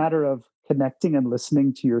it's a matter of connecting and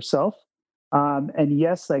listening to yourself. And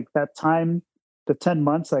yes, like that time, the 10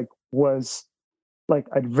 months, was like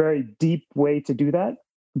a very deep way to do that.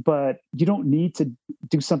 But you don't need to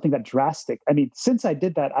do something that drastic. I mean, since I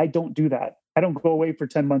did that, I don't do that. I don't go away for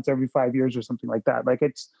 10 months every 5 years or something like that.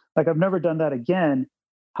 I've never done that again.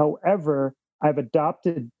 However, I've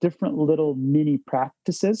adopted different little mini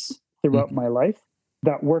practices throughout my life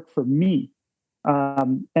that work for me.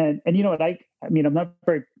 And you know what, I mean, I'm not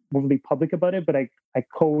very overly public about it, but I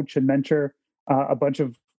coach and mentor a bunch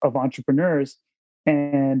of entrepreneurs.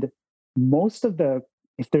 And most of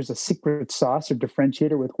if there's a secret sauce or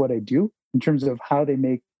differentiator with what I do in terms of how they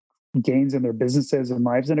make gains in their businesses and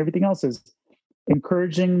lives and everything else, is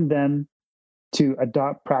encouraging them to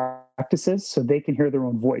adopt practices so they can hear their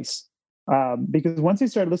own voice. Because once they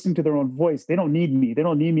start listening to their own voice, they don't need me. They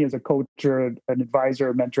don't need me as a coach or an advisor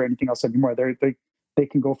or mentor or anything else anymore. They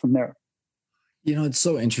can go from there. It's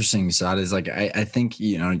so interesting, Saad, is like, I think,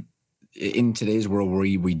 in today's world where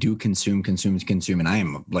we do consume, and I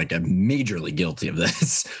am like, I'm majorly guilty of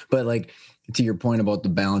this, but like, to your point about the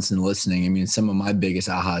balance and listening, I mean, some of my biggest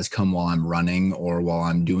ahas come while I'm running or while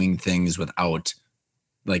I'm doing things without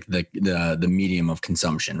like the medium of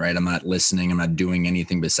consumption, right? I'm not listening. I'm not doing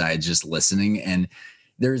anything besides just listening. And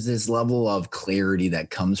there's this level of clarity that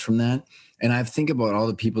comes from that. And I think about all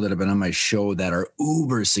the people that have been on my show that are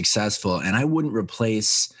uber successful, and I wouldn't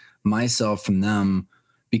replace myself from them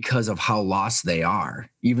because of how lost they are,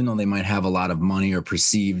 even though they might have a lot of money or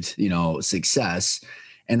perceived, success.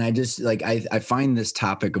 And I just like, I find this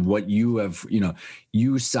topic of what you have, you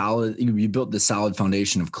built the solid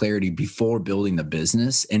foundation of clarity before building the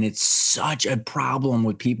business. And it's such a problem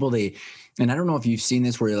with people. And I don't know if you've seen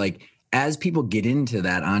this, where like, as people get into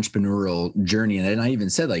that entrepreneurial journey, and I even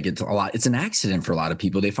said like, it's an accident for a lot of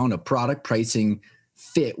people. They found a product pricing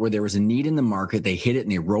fit where there was a need in the market. They hit it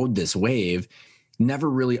and they rode this wave, never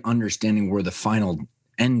really understanding where the final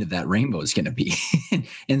end of that rainbow is going to be.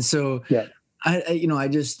 And so Yeah. I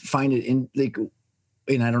just find it in like,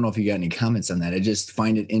 and I don't know if you got any comments on that. I just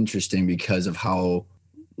find it interesting because of how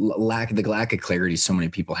lack of clarity so many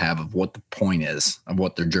people have of what the point is of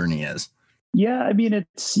what their journey is. Yeah, I mean,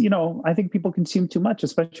 it's, I think people consume too much,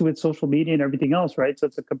 especially with social media and everything else, right? So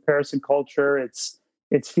it's a comparison culture. It's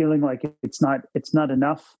feeling like it's not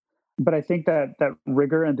enough. But I think that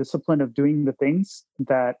rigor and discipline of doing the things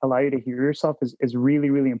that allow you to hear yourself is really,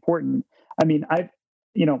 really important. I mean,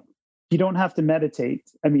 you don't have to meditate.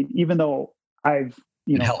 I mean, even though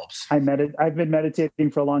It helps. I've been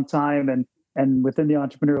meditating for a long time, and within the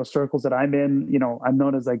entrepreneurial circles that I'm in, I'm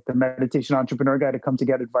known as like the meditation entrepreneur guy to come to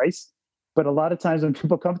get advice. But a lot of times when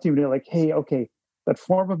people come to me, they're like, hey, okay, that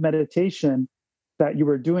form of meditation that you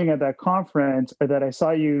were doing at that conference or that I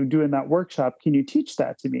saw you do in that workshop, can you teach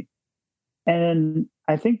that to me? And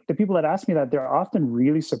I think the people that ask me that, they're often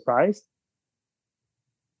really surprised.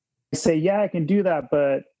 I say, yeah, I can do that,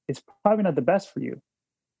 but it's probably not the best for you.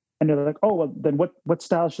 And they're like, oh, well, then what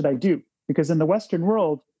style should I do? Because in the Western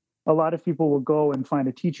world, a lot of people will go and find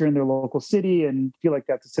a teacher in their local city and feel like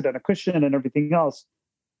they have to sit on a cushion and everything else.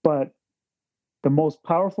 But the most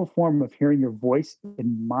powerful form of hearing your voice,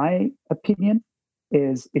 in my opinion,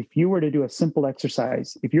 is if you were to do a simple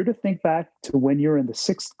exercise. If you're to think back to when you're in the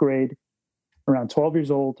sixth grade, around 12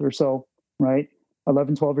 years old or so, right?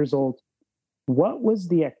 11, 12 years old. What was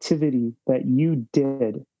the activity that you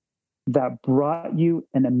did that brought you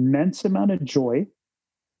an immense amount of joy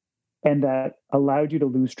and that allowed you to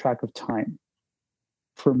lose track of time?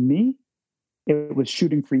 For me, it was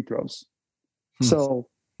shooting free throws. So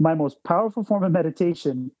my most powerful form of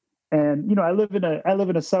meditation, and I live in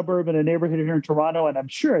a suburb in a neighborhood here in Toronto, and I'm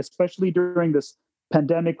sure, especially during this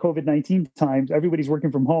pandemic COVID-19 times, everybody's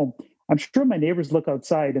working from home. I'm sure my neighbors look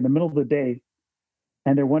outside in the middle of the day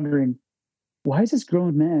and they're wondering, why is this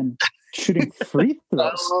grown man shooting free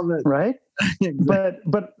throws? Right?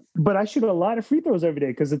 But I shoot a lot of free throws every day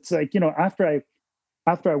because it's like, after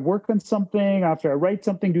I work on something, after I write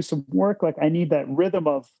something, do some work, like I need that rhythm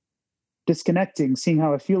of disconnecting, seeing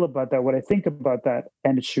how I feel about that, what I think about that.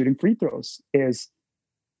 And it's shooting free throws is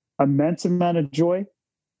immense amount of joy,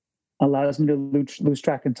 allows me to lose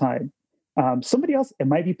track of time. Somebody else, it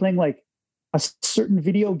might be playing like a certain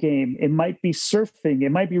video game. It might be surfing. It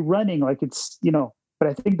might be running. Like it's, but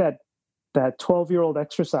I think that 12-year-old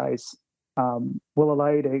exercise will allow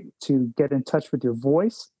you to get in touch with your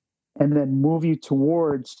voice and then move you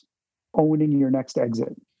towards owning your next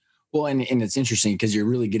exit. Well, and it's interesting because you're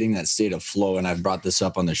really getting that state of flow. And I've brought this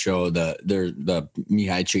up on the show, the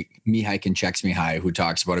Mihai Csikszentmihalyi, who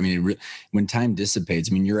talks about, when time dissipates,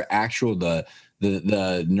 your actual, the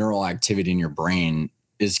neural activity in your brain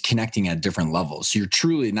is connecting at different levels. So you're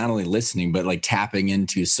truly not only listening, but like tapping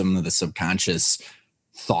into some of the subconscious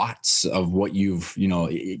thoughts of what you've,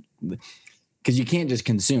 because you can't just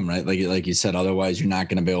consume, right? Like you said, otherwise you're not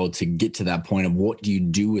going to be able to get to that point of what do you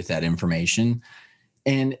do with that information.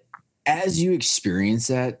 And as you experience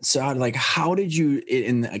that, Saad, like how did you,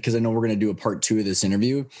 because I know we're going to do a part 2 of this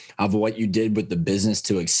interview of what you did with the business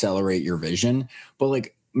to accelerate your vision, but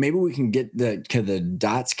like maybe we can get the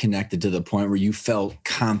dots connected to the point where you felt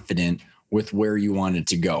confident with where you wanted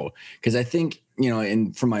to go. Because I think,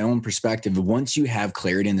 and from my own perspective, once you have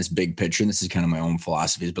clarity in this big picture, and this is kind of my own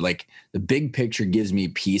philosophies, but like the big picture gives me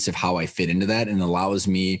peace of how I fit into that and allows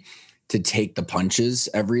me to take the punches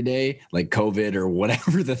every day, like COVID or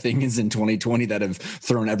whatever the thing is in 2020 that have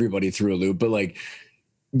thrown everybody through a loop. But like,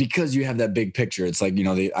 because you have that big picture, it's like,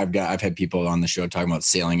 I've had people on the show talking about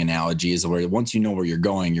sailing analogies where once you know where you're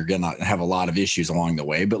going, you're going to have a lot of issues along the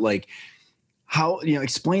way. But like how,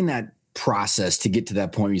 explain that process to get to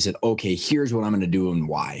that point where you said, okay, here's what I'm going to do and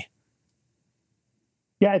why.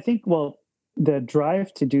 Yeah, I think, the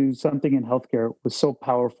drive to do something in healthcare was so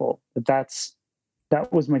powerful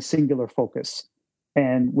that was my singular focus.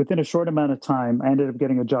 And within a short amount of time, I ended up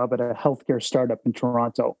getting a job at a healthcare startup in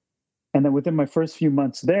Toronto. And then within my first few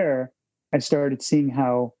months there, I started seeing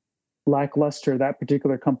how lackluster that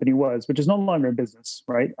particular company was, which is no longer in business,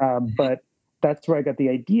 right? But that's where I got the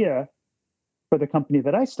idea for the company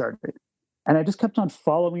that I started. And I just kept on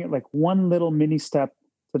following it like one little mini step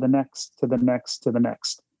to the next, to the next, to the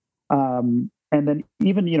next. And then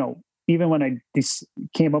even when I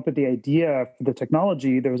came up with the idea for the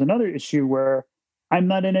technology, there was another issue where I'm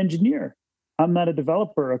not an engineer. I'm not a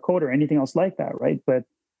developer, a coder, anything else like that, right? But,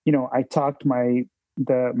 I talked my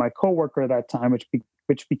coworker at that time,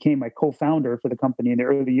 which became my co-founder for the company in the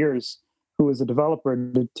early years, who was a developer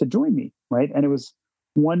to join me, right? And it was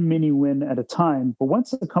one mini win at a time. But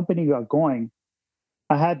once the company got going,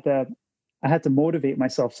 I had to motivate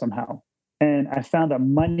myself somehow. and I found that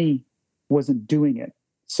money wasn't doing it.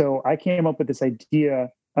 So I came up with this idea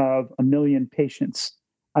of 1 million patients.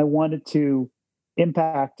 I wanted to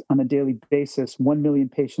impact on a daily basis 1 million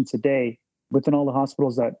patients a day within all the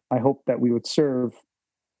hospitals that I hoped that we would serve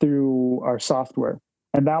through our software.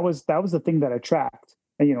 And that was the thing that I tracked.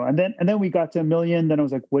 And, and then we got to 1 million. Then I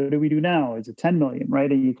was like, what do we do now? Is it 10 million,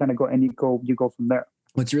 right? And you kind of go and you go from there.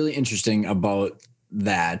 What's really interesting about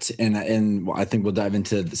that, and I think we'll dive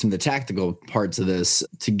into some of the tactical parts of this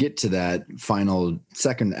to get to that final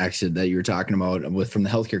second exit that you were talking about from the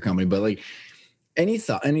healthcare company. But like, any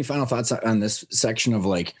final thoughts on this section of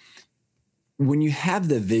like, when you have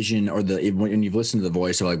the vision or when you've listened to the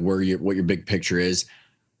voice of like what your big picture is,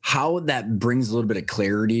 how that brings a little bit of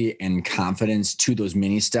clarity and confidence to those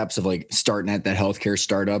mini steps of like starting at that healthcare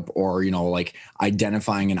startup, or, like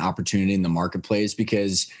identifying an opportunity in the marketplace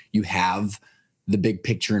because you have the big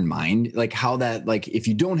picture in mind, like how that, like, if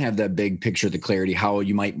you don't have that big picture, the clarity, how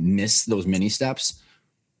you might miss those mini steps.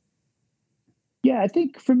 Yeah. I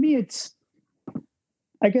think for me,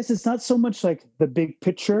 I guess it's not so much like the big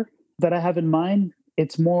picture that I have in mind.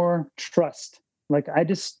 It's more trust. Like, I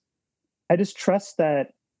just trust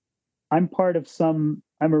that I'm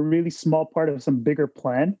a really small part of some bigger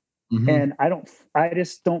plan. Mm-hmm. And I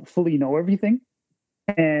just don't fully know everything.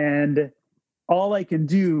 And all I can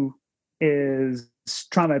do is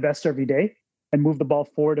try my best every day and move the ball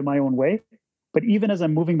forward in my own way. But even as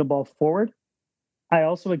I'm moving the ball forward, I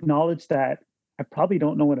also acknowledge that I probably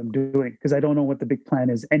don't know what I'm doing because I don't know what the big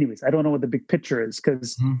plan is anyways. I don't know what the big picture is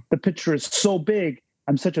because the picture is so big.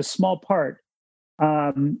 I'm such a small part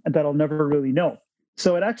that I'll never really know.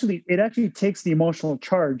 So it actually takes the emotional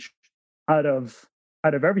charge out of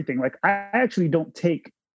everything. Like, I actually don't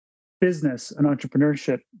take business and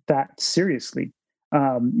entrepreneurship that seriously.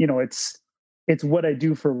 It's what I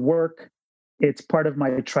do for work. It's part of my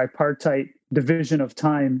tripartite division of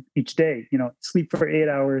time each day. Sleep for 8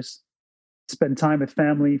 hours, spend time with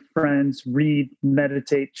family, friends, read,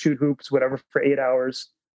 meditate, shoot hoops, whatever, for 8 hours.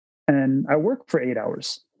 And I work for 8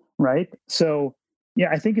 hours, right? So yeah,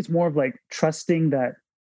 I think it's more of like trusting that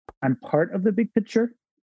I'm part of the big picture.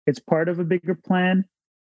 It's part of a bigger plan,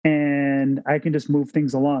 and I can just move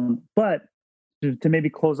things along. But to maybe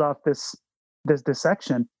close off this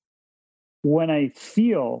section, when I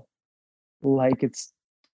feel like it's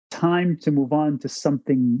time to move on to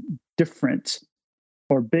something different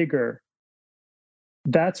or bigger,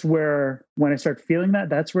 that's where, when I start feeling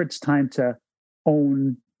that's where it's time to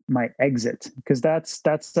own my exit, because that's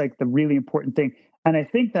like the really important thing. And I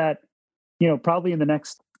think that, probably in the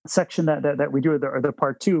next section that we do, or the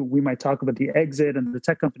part 2, we might talk about the exit and the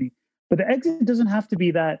tech company. But the exit doesn't have to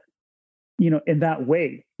be that, in that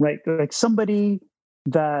way, right? Like, somebody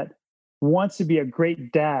that wants to be a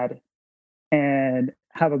great dad and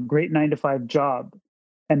have a great 9-to-5 job,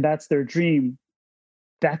 and that's their dream,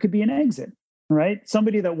 that could be an exit, right?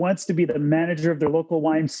 Somebody that wants to be the manager of their local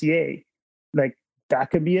YMCA, like,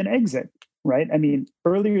 that could be an exit, right? I mean,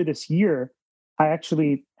 earlier this year, I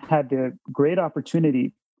actually had the great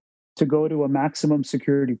opportunity to go to a maximum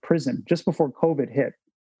security prison just before COVID hit.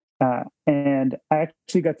 And I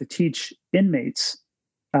actually got to teach inmates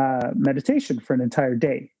meditation for an entire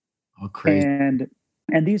day. Oh, crazy. And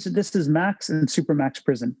this is max and super max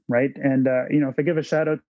prison, right? And if I give a shout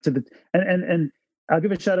out to and I'll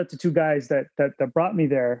give a shout out to 2 guys that brought me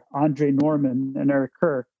there, Andre Norman and Eric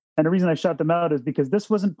Kerr. And the reason I shout them out is because this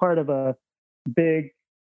wasn't part of a big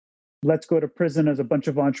let's go to prison as a bunch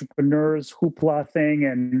of entrepreneurs hoopla thing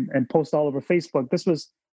and post all over Facebook. This was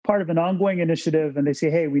part of an ongoing initiative. And they say,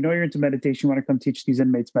 hey, we know you're into meditation. You want to come teach these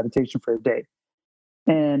inmates meditation for a day.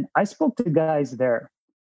 And I spoke to guys there,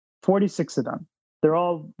 46 of them. They're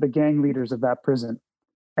all the gang leaders of that prison.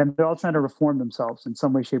 And they're all trying to reform themselves in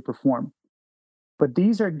some way, shape, or form. But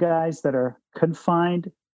these are guys that are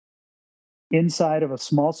confined inside of a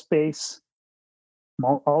small space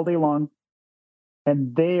all day long.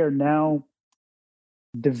 And they are now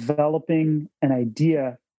developing an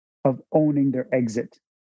idea of owning their exit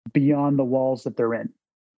beyond the walls that they're in,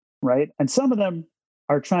 right? And some of them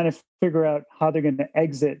are trying to figure out how they're going to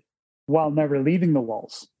exit while never leaving the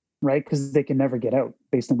walls, right? Because they can never get out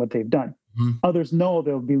based on what they've done. Mm-hmm. Others know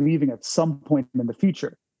they'll be leaving at some point in the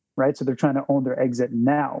future, right? So they're trying to own their exit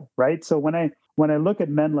now, right? So when I look at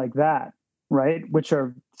men like that, right, which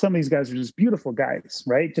are, some of these guys are just beautiful guys,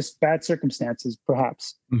 right? Just bad circumstances,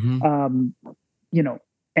 perhaps. Mm-hmm.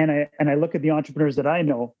 And I look at the entrepreneurs that I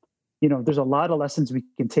know, there's a lot of lessons we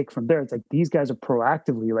can take from there. It's like these guys are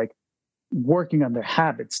proactively like working on their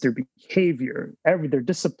habits, their behavior, their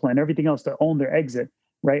discipline, everything else to own their exit,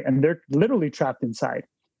 right? And they're literally trapped inside.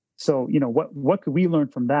 So, what could we learn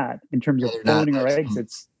from that in terms of owning our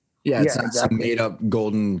exits? It's not some made up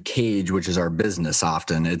golden cage, which is our business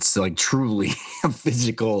often. It's like truly a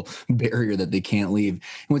physical barrier that they can't leave. And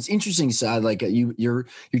what's interesting, Saad, like you're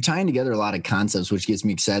tying together a lot of concepts, which gets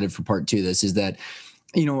me excited for part two of this, is that,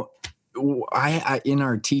 I in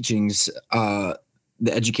our teachings,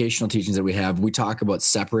 the educational teachings that we have, we talk about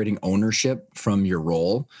separating ownership from your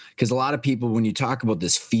role. Because a lot of people, when you talk about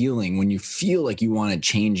this feeling, when you feel like you want to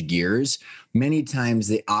change gears, many times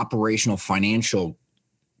the operational financial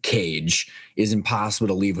cage is impossible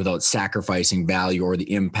to leave without sacrificing value or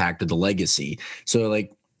the impact of the legacy. So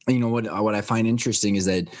like, what I find interesting is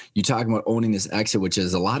that you talk about owning this exit, which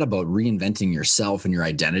is a lot about reinventing yourself and your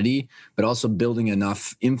identity, but also building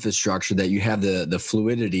enough infrastructure that you have the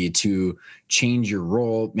fluidity to change your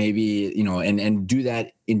role, maybe, and do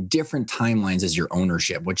that in different timelines as your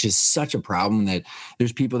ownership, which is such a problem that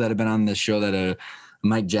there's people that have been on this show that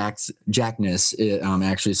Mike Jackness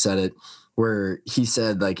actually said it, where he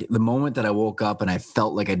said, like, the moment that I woke up and I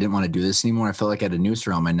felt like I didn't want to do this anymore, I felt like I had a noose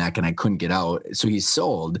around my neck and I couldn't get out. So he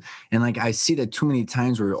sold. And like, I see that too many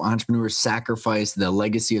times where entrepreneurs sacrifice the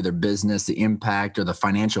legacy of their business, the impact or the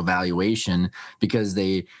financial valuation, because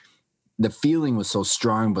the feeling was so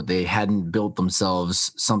strong, but they hadn't built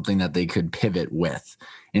themselves something that they could pivot with.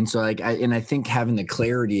 And so I think having the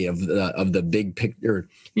clarity of the big picture,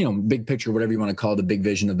 big picture, whatever you want to call it, the big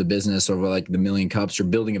vision of the business, or like the million cups or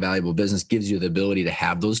building a valuable business, gives you the ability to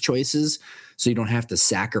have those choices. So you don't have to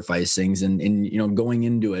sacrifice things, and going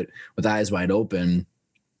into it with eyes wide open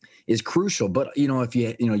is crucial. But, if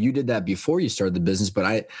you did that before you started the business, but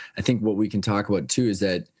I think what we can talk about too is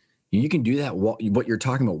that you can do that, what you're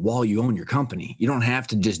talking about, while you own your company. You don't have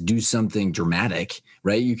to just do something dramatic,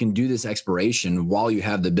 right? You can do this exploration while you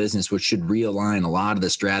have the business, which should realign a lot of the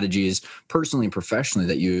strategies personally and professionally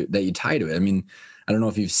that you tie to it. I mean, I don't know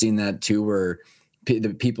if you've seen that too, where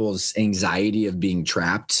the people's anxiety of being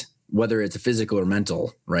trapped, whether it's physical or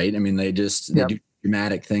mental, right? I mean, they do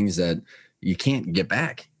dramatic things that you can't get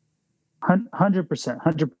back.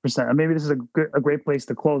 100%. And maybe this is a great place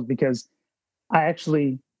to close, because I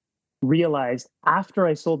actually realized after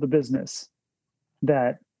I sold the business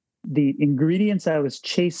that the ingredients I was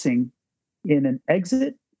chasing in an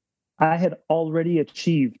exit, I had already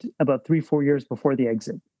achieved about 3-4 years before the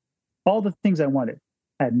exit. All the things I wanted.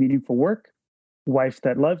 I had meaningful work, wife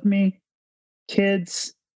that loved me,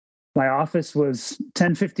 kids. My office was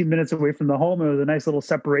 10-15 minutes away from the home. It was a nice little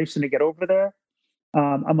separation to get over there.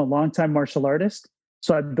 I'm a longtime martial artist,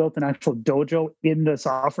 so I built an actual dojo in the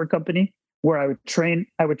software company where I would train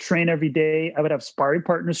every day. I would have sparring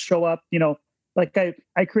partners show up, like I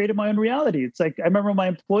created my own reality. It's like, I remember my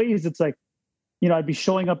employees, it's like, I'd be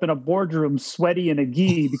showing up in a boardroom sweaty in a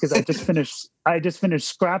gi because I just finished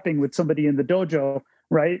scrapping with somebody in the dojo,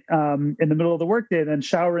 right? In the middle of the workday, then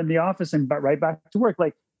shower in the office and right back to work.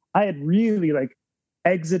 Like, I had really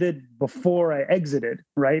exited before I exited,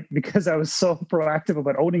 right? Because I was so proactive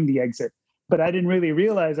about owning the exit. But I didn't really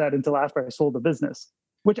realize that until after I sold the business,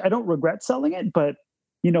 which I don't regret selling it. But,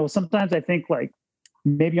 sometimes I think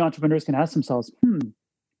maybe entrepreneurs can ask themselves,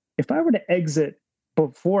 if I were to exit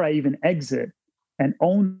before I even exit and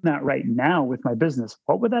own that right now with my business,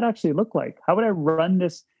 what would that actually look like? How would I run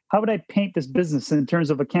this? How would I paint this business in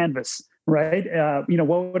terms of a canvas, right?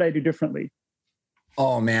 What would I do differently?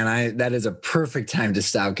 Oh man, that is a perfect time to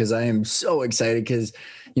stop, because I am so excited, because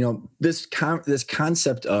this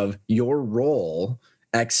concept of your role,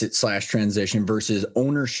 exit/transition, versus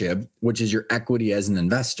ownership, which is your equity as an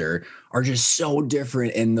investor, are just so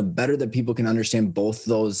different. And the better that people can understand both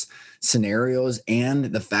those scenarios, and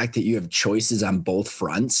the fact that you have choices on both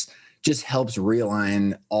fronts, just helps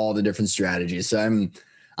realign all the different strategies. So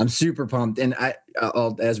I'm super pumped. And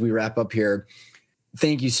I'll, as we wrap up here,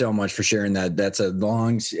 thank you so much for sharing that.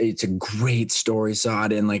 It's a great story,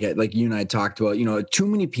 Saad. And like you and I talked about, too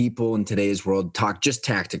many people in today's world talk just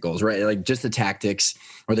tacticals, right? Like just the tactics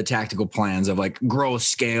or the tactical plans of growth,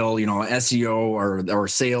 scale, SEO or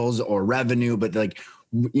sales or revenue. But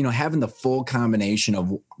having the full combination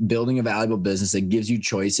of building a valuable business that gives you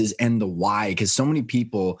choices, and the why, because so many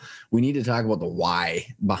people, we need to talk about the why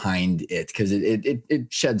behind it, because it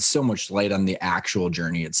sheds so much light on the actual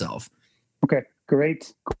journey itself. Okay.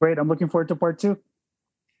 Great. I'm looking forward to part 2.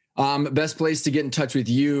 Best place to get in touch with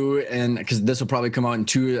you, and because this will probably come out in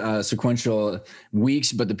 2 sequential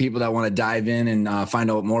weeks, but the people that want to dive in and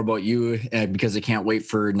find out more about you because they can't wait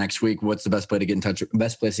for next week, what's the best place to get in touch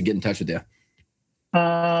with you?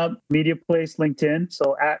 Media place, LinkedIn.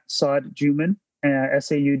 So at Saad Juman,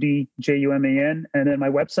 SAUDJUMAN, and then my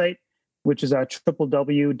website, which is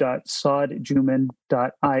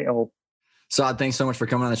www.saadjuman.io. Saad, thanks so much for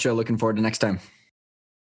coming on the show. Looking forward to next time.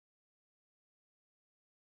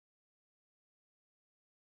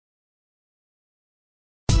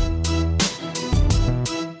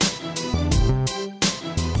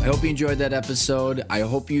 I hope you enjoyed that episode. I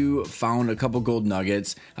hope you found a couple gold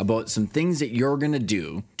nuggets about some things that you're going to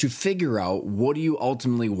do to figure out what do you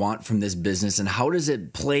ultimately want from this business and how does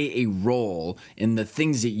it play a role in the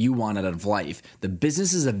things that you want out of life. The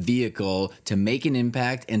business is a vehicle to make an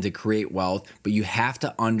impact and to create wealth, but you have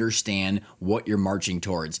to understand what you're marching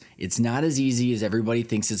towards. It's not as easy as everybody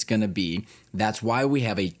thinks it's going to be. That's why we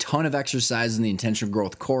have a ton of exercise in the Intentional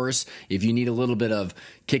Growth course. If you need a little bit of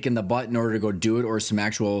kick in the butt in order to go do it or some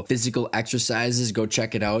actual physical exercises, go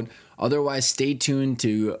check it out. Otherwise, stay tuned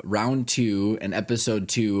to round 2 and episode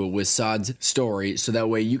 2 with Saad's story so that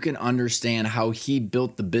way you can understand how he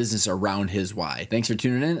built the business around his why. Thanks for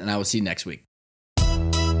tuning in, and I will see you next week.